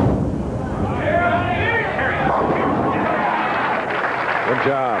 Good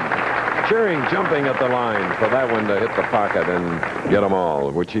job. Cheering, jumping at the line for that one to hit the pocket and get them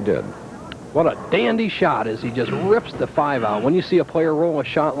all, which he did. What a dandy shot as he just rips the 5 out. When you see a player roll a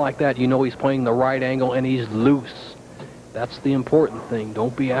shot like that, you know he's playing the right angle and he's loose. That's the important thing.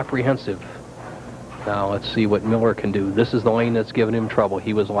 Don't be apprehensive. Now let's see what Miller can do. This is the lane that's given him trouble.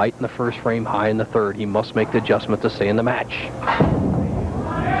 He was light in the first frame, high in the third. He must make the adjustment to stay in the match.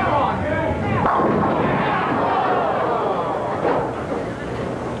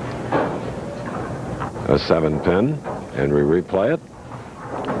 A 7-pin, and we replay it.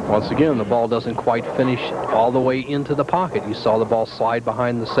 Once again, the ball doesn't quite finish all the way into the pocket. You saw the ball slide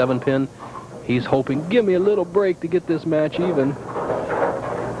behind the 7-pin. He's hoping, give me a little break to get this match even.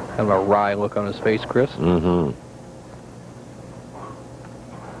 Kind of a wry look on his face, Chris. Mm-hmm.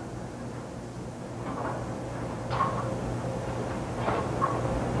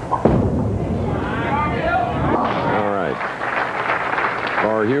 All right.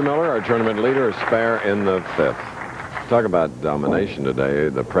 For Hugh Miller, our tournament leader, a spare in the 5th. Talk about domination today.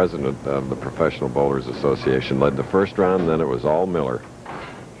 The president of the Professional Bowlers Association led the first round, then it was all Miller.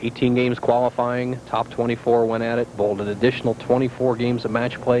 18 games qualifying, top 24 went at it, bowled an additional 24 games of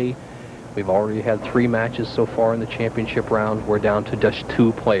match play. We've already had 3 matches so far in the championship round. We're down to just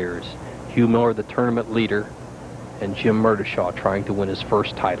 2 players. Hugh Miller, the tournament leader, and Jim Murtishaw trying to win his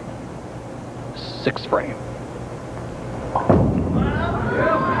first title. 6th frame.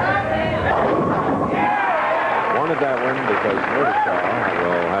 Wanted that one because Murtishaw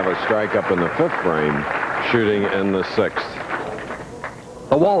will have a strike up in the 5th frame, shooting in the 6th.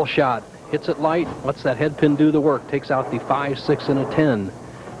 The wall shot, hits it light, lets that head pin do the work, takes out the 5, 6, and a 10.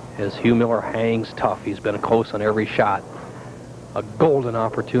 As Hugh Miller hangs tough, he's been close on every shot. A golden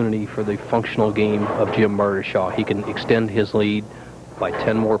opportunity for the functional game of Jim Murtishaw. He can extend his lead by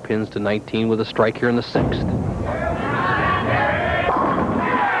 10 more pins to 19 with a strike here in the 6th.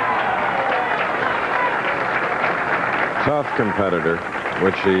 Tough competitor,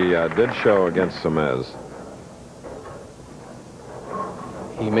 which he did show against Semiz.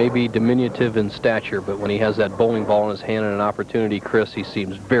 He may be diminutive in stature, but when he has that bowling ball in his hand and an opportunity, Chris, he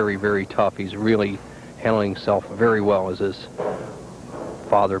seems very, very tough. He's really handling himself very well as his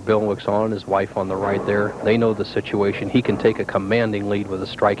father, Bill, looks on, his wife on the right there. They know the situation. He can take a commanding lead with a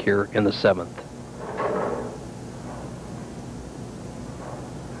strike here in the 7th.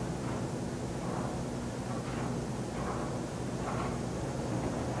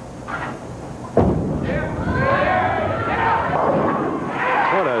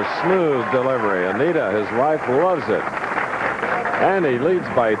 Smooth delivery. Anita, his wife, loves it. And he leads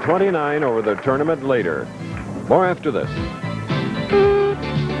by 29 over the tournament leader. More after this.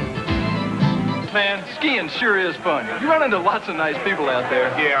 Man, skiing sure is fun. You run into lots of nice people out there.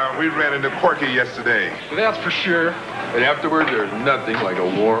 Yeah, we ran into Corky yesterday. That's for sure. And afterward, there's nothing like a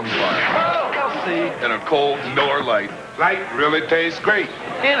warm fire. Oh, I'll see. And a cold Nor Light. Light really tastes great.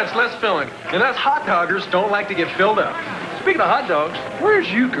 And it's less filling. And us hot doggers don't like to get filled up. Speaking of hot dogs, where's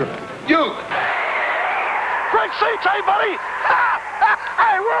Euchre? Euchre! Great seats, hey, buddy!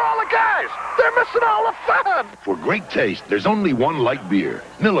 Hey, where are all the guys? They're missing all the fun! For great taste, there's only one light beer,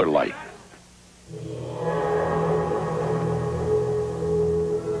 Miller Lite.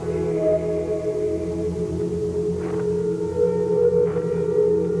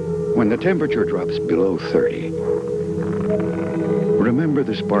 When the temperature drops below 30, remember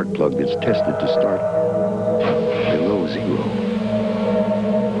the spark plug that's tested to start below 0.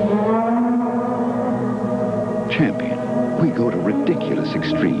 Champion, we go to ridiculous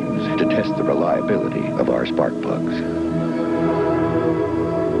extremes to test the reliability of our spark plugs.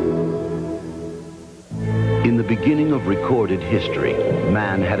 In the beginning of recorded history,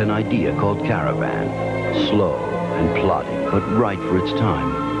 man had an idea called caravan. Slow and plodding, but right for its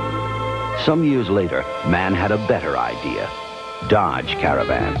time. Some years later, man had a better idea. Dodge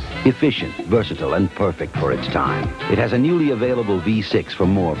Caravan. Efficient, versatile, and perfect for its time. It has a newly available V6 for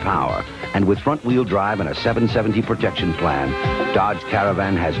more power. And with front-wheel drive and a 770 protection plan, Dodge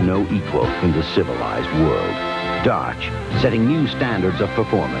Caravan has no equal in the civilized world. Dodge, setting new standards of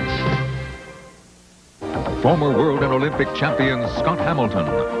performance. Former world and Olympic champions Scott Hamilton,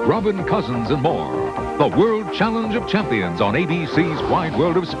 Robin Cousins, and more. The World Challenge of Champions on ABC's Wide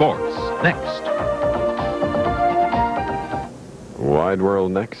World of Sports. Next. Wide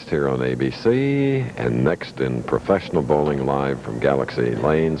World next here on ABC, and next in professional bowling live from Galaxy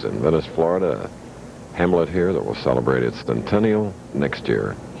Lanes in Venice, Florida. A hamlet here that will celebrate its centennial next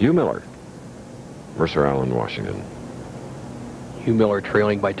year. Hugh Miller, Mercer Island, Washington. Hugh Miller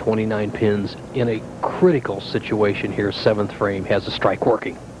trailing by 29 pins in a critical situation here. 7th frame, has a strike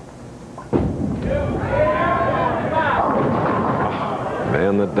working.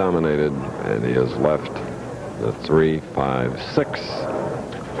 Man that dominated, and he has left the 3, 5, 6.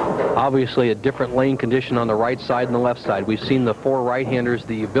 Obviously a different lane condition on the right side and the left side. We've seen the 4 right-handers.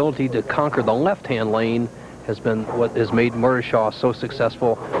 The ability to conquer the left-hand lane has been what has made Murtishaw so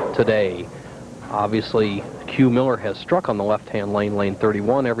successful today. Obviously, Hugh Miller has struck on the left-hand lane, lane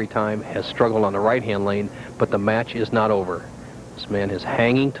 31 every time, has struggled on the right-hand lane, but the match is not over. This man is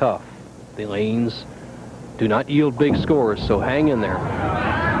hanging tough. The lanes do not yield big scores, so hang in there.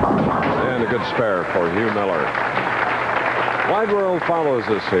 And a good spare for Hugh Miller. Wide World follows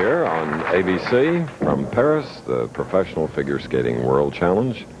us here on ABC from Paris, the Professional Figure Skating World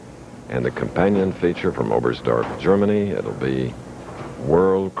Challenge, and the companion feature from Oberstdorf, Germany. It'll be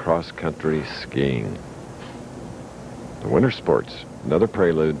World Cross Country Skiing. The winter sports, another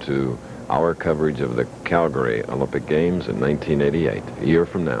prelude to our coverage of the Calgary Olympic Games in 1988, a year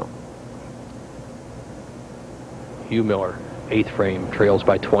from now. Hugh Miller, 8th frame, trails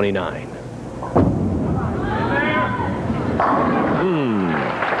by 29.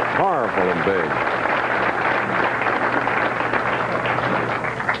 Powerful and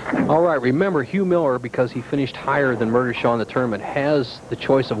big. All right, remember Hugh Miller, because he finished higher than Murtishaw in the tournament, has the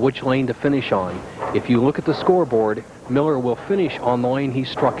choice of which lane to finish on. If you look at the scoreboard, Miller will finish on the lane he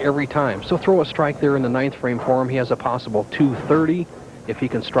struck every time. So throw a strike there in the 9th frame for him. He has a possible 230 if he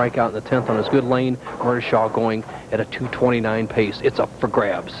can strike out in the 10th on his good lane. Murtishaw going at a 229 pace. It's up for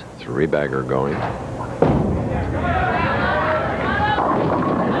grabs. 3-bagger going.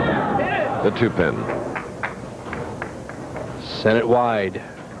 The 2-pin. Send it wide.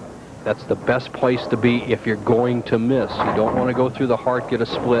 That's the best place to be if you're going to miss. You don't want to go through the heart, get a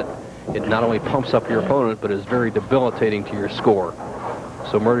split. It not only pumps up your opponent, but is very debilitating to your score.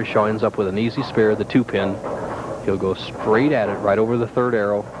 So Murtishaw ends up with an easy spare, the 2-pin. He'll go straight at it right over the third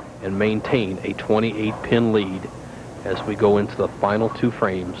arrow and maintain a 28-pin lead as we go into the final 2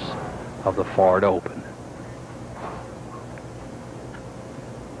 frames of the Florida Open.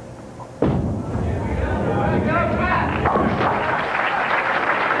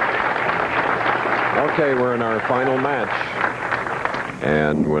 Okay, we're in our final match.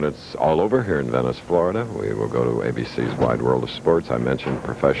 And when it's all over here in Venice, Florida, we will go to ABC's Wide World of Sports. I mentioned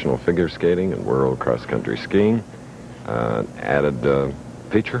professional figure skating and world cross-country skiing. Added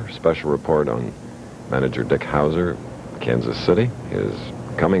feature, special report on manager Dick Hauser, Kansas City. Is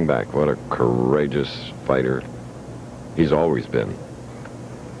coming back. What a courageous fighter he's always been.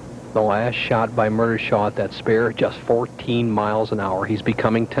 The last shot by Murtishaw at that spare, just 14 miles an hour. He's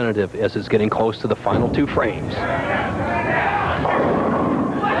becoming tentative as it's getting close to the final 2 frames.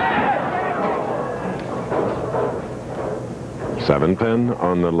 7-pin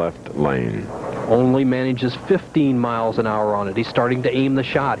on the left lane. Only manages 15 miles an hour on it. He's starting to aim the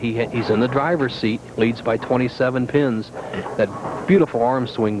shot. He's in the driver's seat, leads by 27 pins. That beautiful arm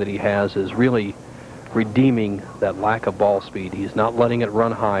swing that he has is really redeeming that lack of ball speed. He's not letting it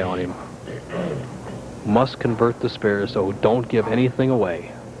run high on him. Must convert the spare, so don't give anything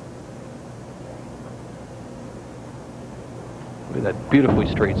away. Look at that beautifully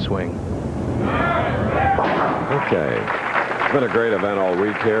straight swing. Okay. It's been a great event all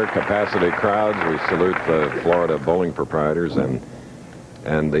week here. Capacity crowds. We salute the Florida bowling proprietors and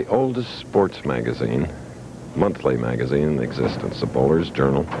the oldest sports magazine, monthly magazine in existence, the Bowler's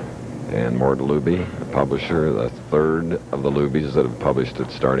Journal. And Mort Luby, the publisher, the third of the Lubies that have published it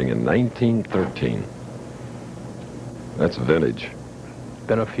starting in 1913. That's vintage.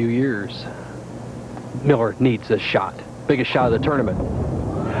 Been a few years. Miller needs this shot. Biggest shot of the tournament.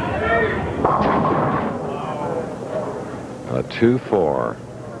 A 2-4.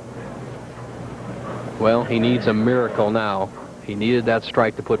 Well, he needs a miracle now. He needed that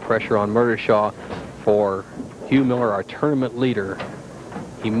strike to put pressure on Murtishaw. For Hugh Miller, our tournament leader,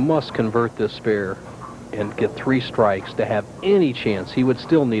 he must convert this spare and get 3 strikes to have any chance. He would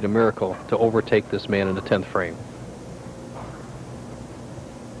still need a miracle to overtake this man in the 10th frame.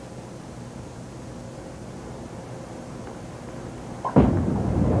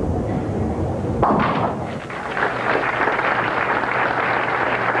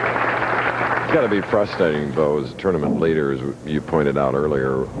 It's got to be frustrating, though, as a tournament leader, as you pointed out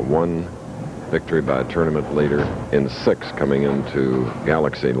earlier. 1 victory by a tournament leader in 6 coming into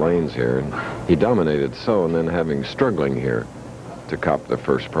Galaxy Lanes here. And he dominated so, and then struggling here to cop the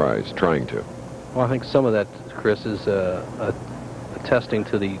first prize, trying to. Well, I think some of that, Chris, is attesting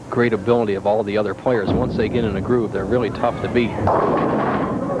to the great ability of all the other players. Once they get in a groove, they're really tough to beat.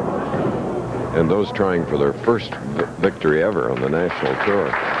 And those trying for their first victory ever on the national tour.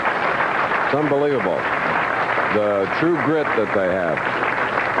 It's unbelievable, the true grit that they have.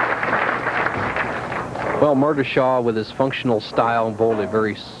 Well, Murtishaw, with his functional style, bowled a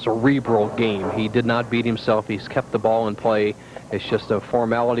very cerebral game. He did not beat himself. He's kept the ball in play. It's just a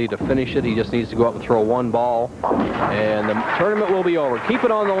formality to finish it. He just needs to go up and throw 1 ball, and the tournament will be over. Keep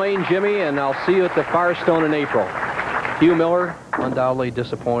it on the lane, Jimmy, and I'll see you at the Firestone in April. Hugh Miller, undoubtedly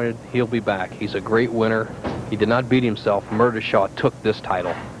disappointed. He'll be back. He's a great winner. He did not beat himself. Murtishaw took this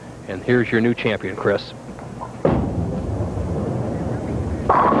title. And here's your new champion, Chris.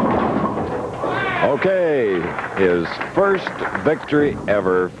 Okay, his first victory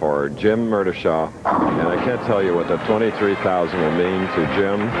ever for Jim Murtishaw. And I can't tell you what the $23,000 will mean to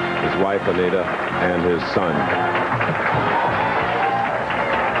Jim, his wife Anita, and his son.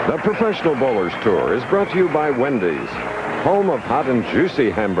 The Professional Bowlers Tour is brought to you by Wendy's, home of hot and juicy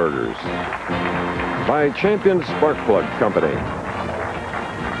hamburgers. By Champion Spark Plug Company.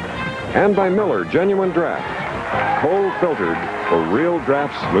 And by Miller Genuine Draft, cold filtered for real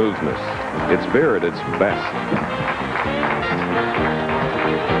draft smoothness. It's beer at its best.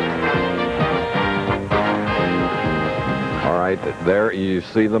 All right, there you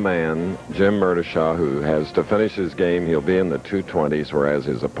see the man, Jim Murtishaw, who has to finish his game. He'll be in the 220s, whereas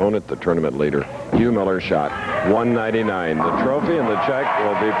his opponent, the tournament leader, Hugh Miller, shot 199. The trophy and the check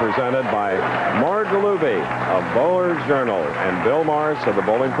will be presented by Mort Luby of Bowler's Journal and Bill Morris of the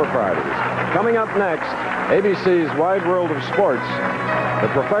Bowling Proprietors. Coming up next, ABC's Wide World of Sports. The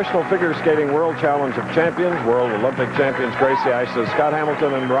Professional Figure Skating World Challenge of Champions, World Olympic Champions Gracie Isis, Scott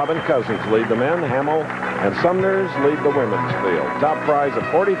Hamilton, and Robin Cousins lead the men. Hamill and Sumners lead the women's field. Top prize of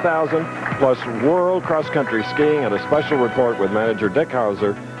 $40,000 plus world cross-country skiing and a special report with manager Dick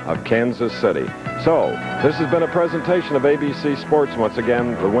Hauser of Kansas City. So, this has been a presentation of ABC Sports. Once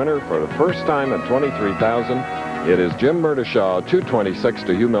again, the winner for the first time at $23,000, It is Jim Murtishaw, 226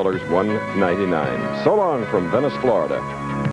 to Hugh Miller's 199. So long from Venice, Florida.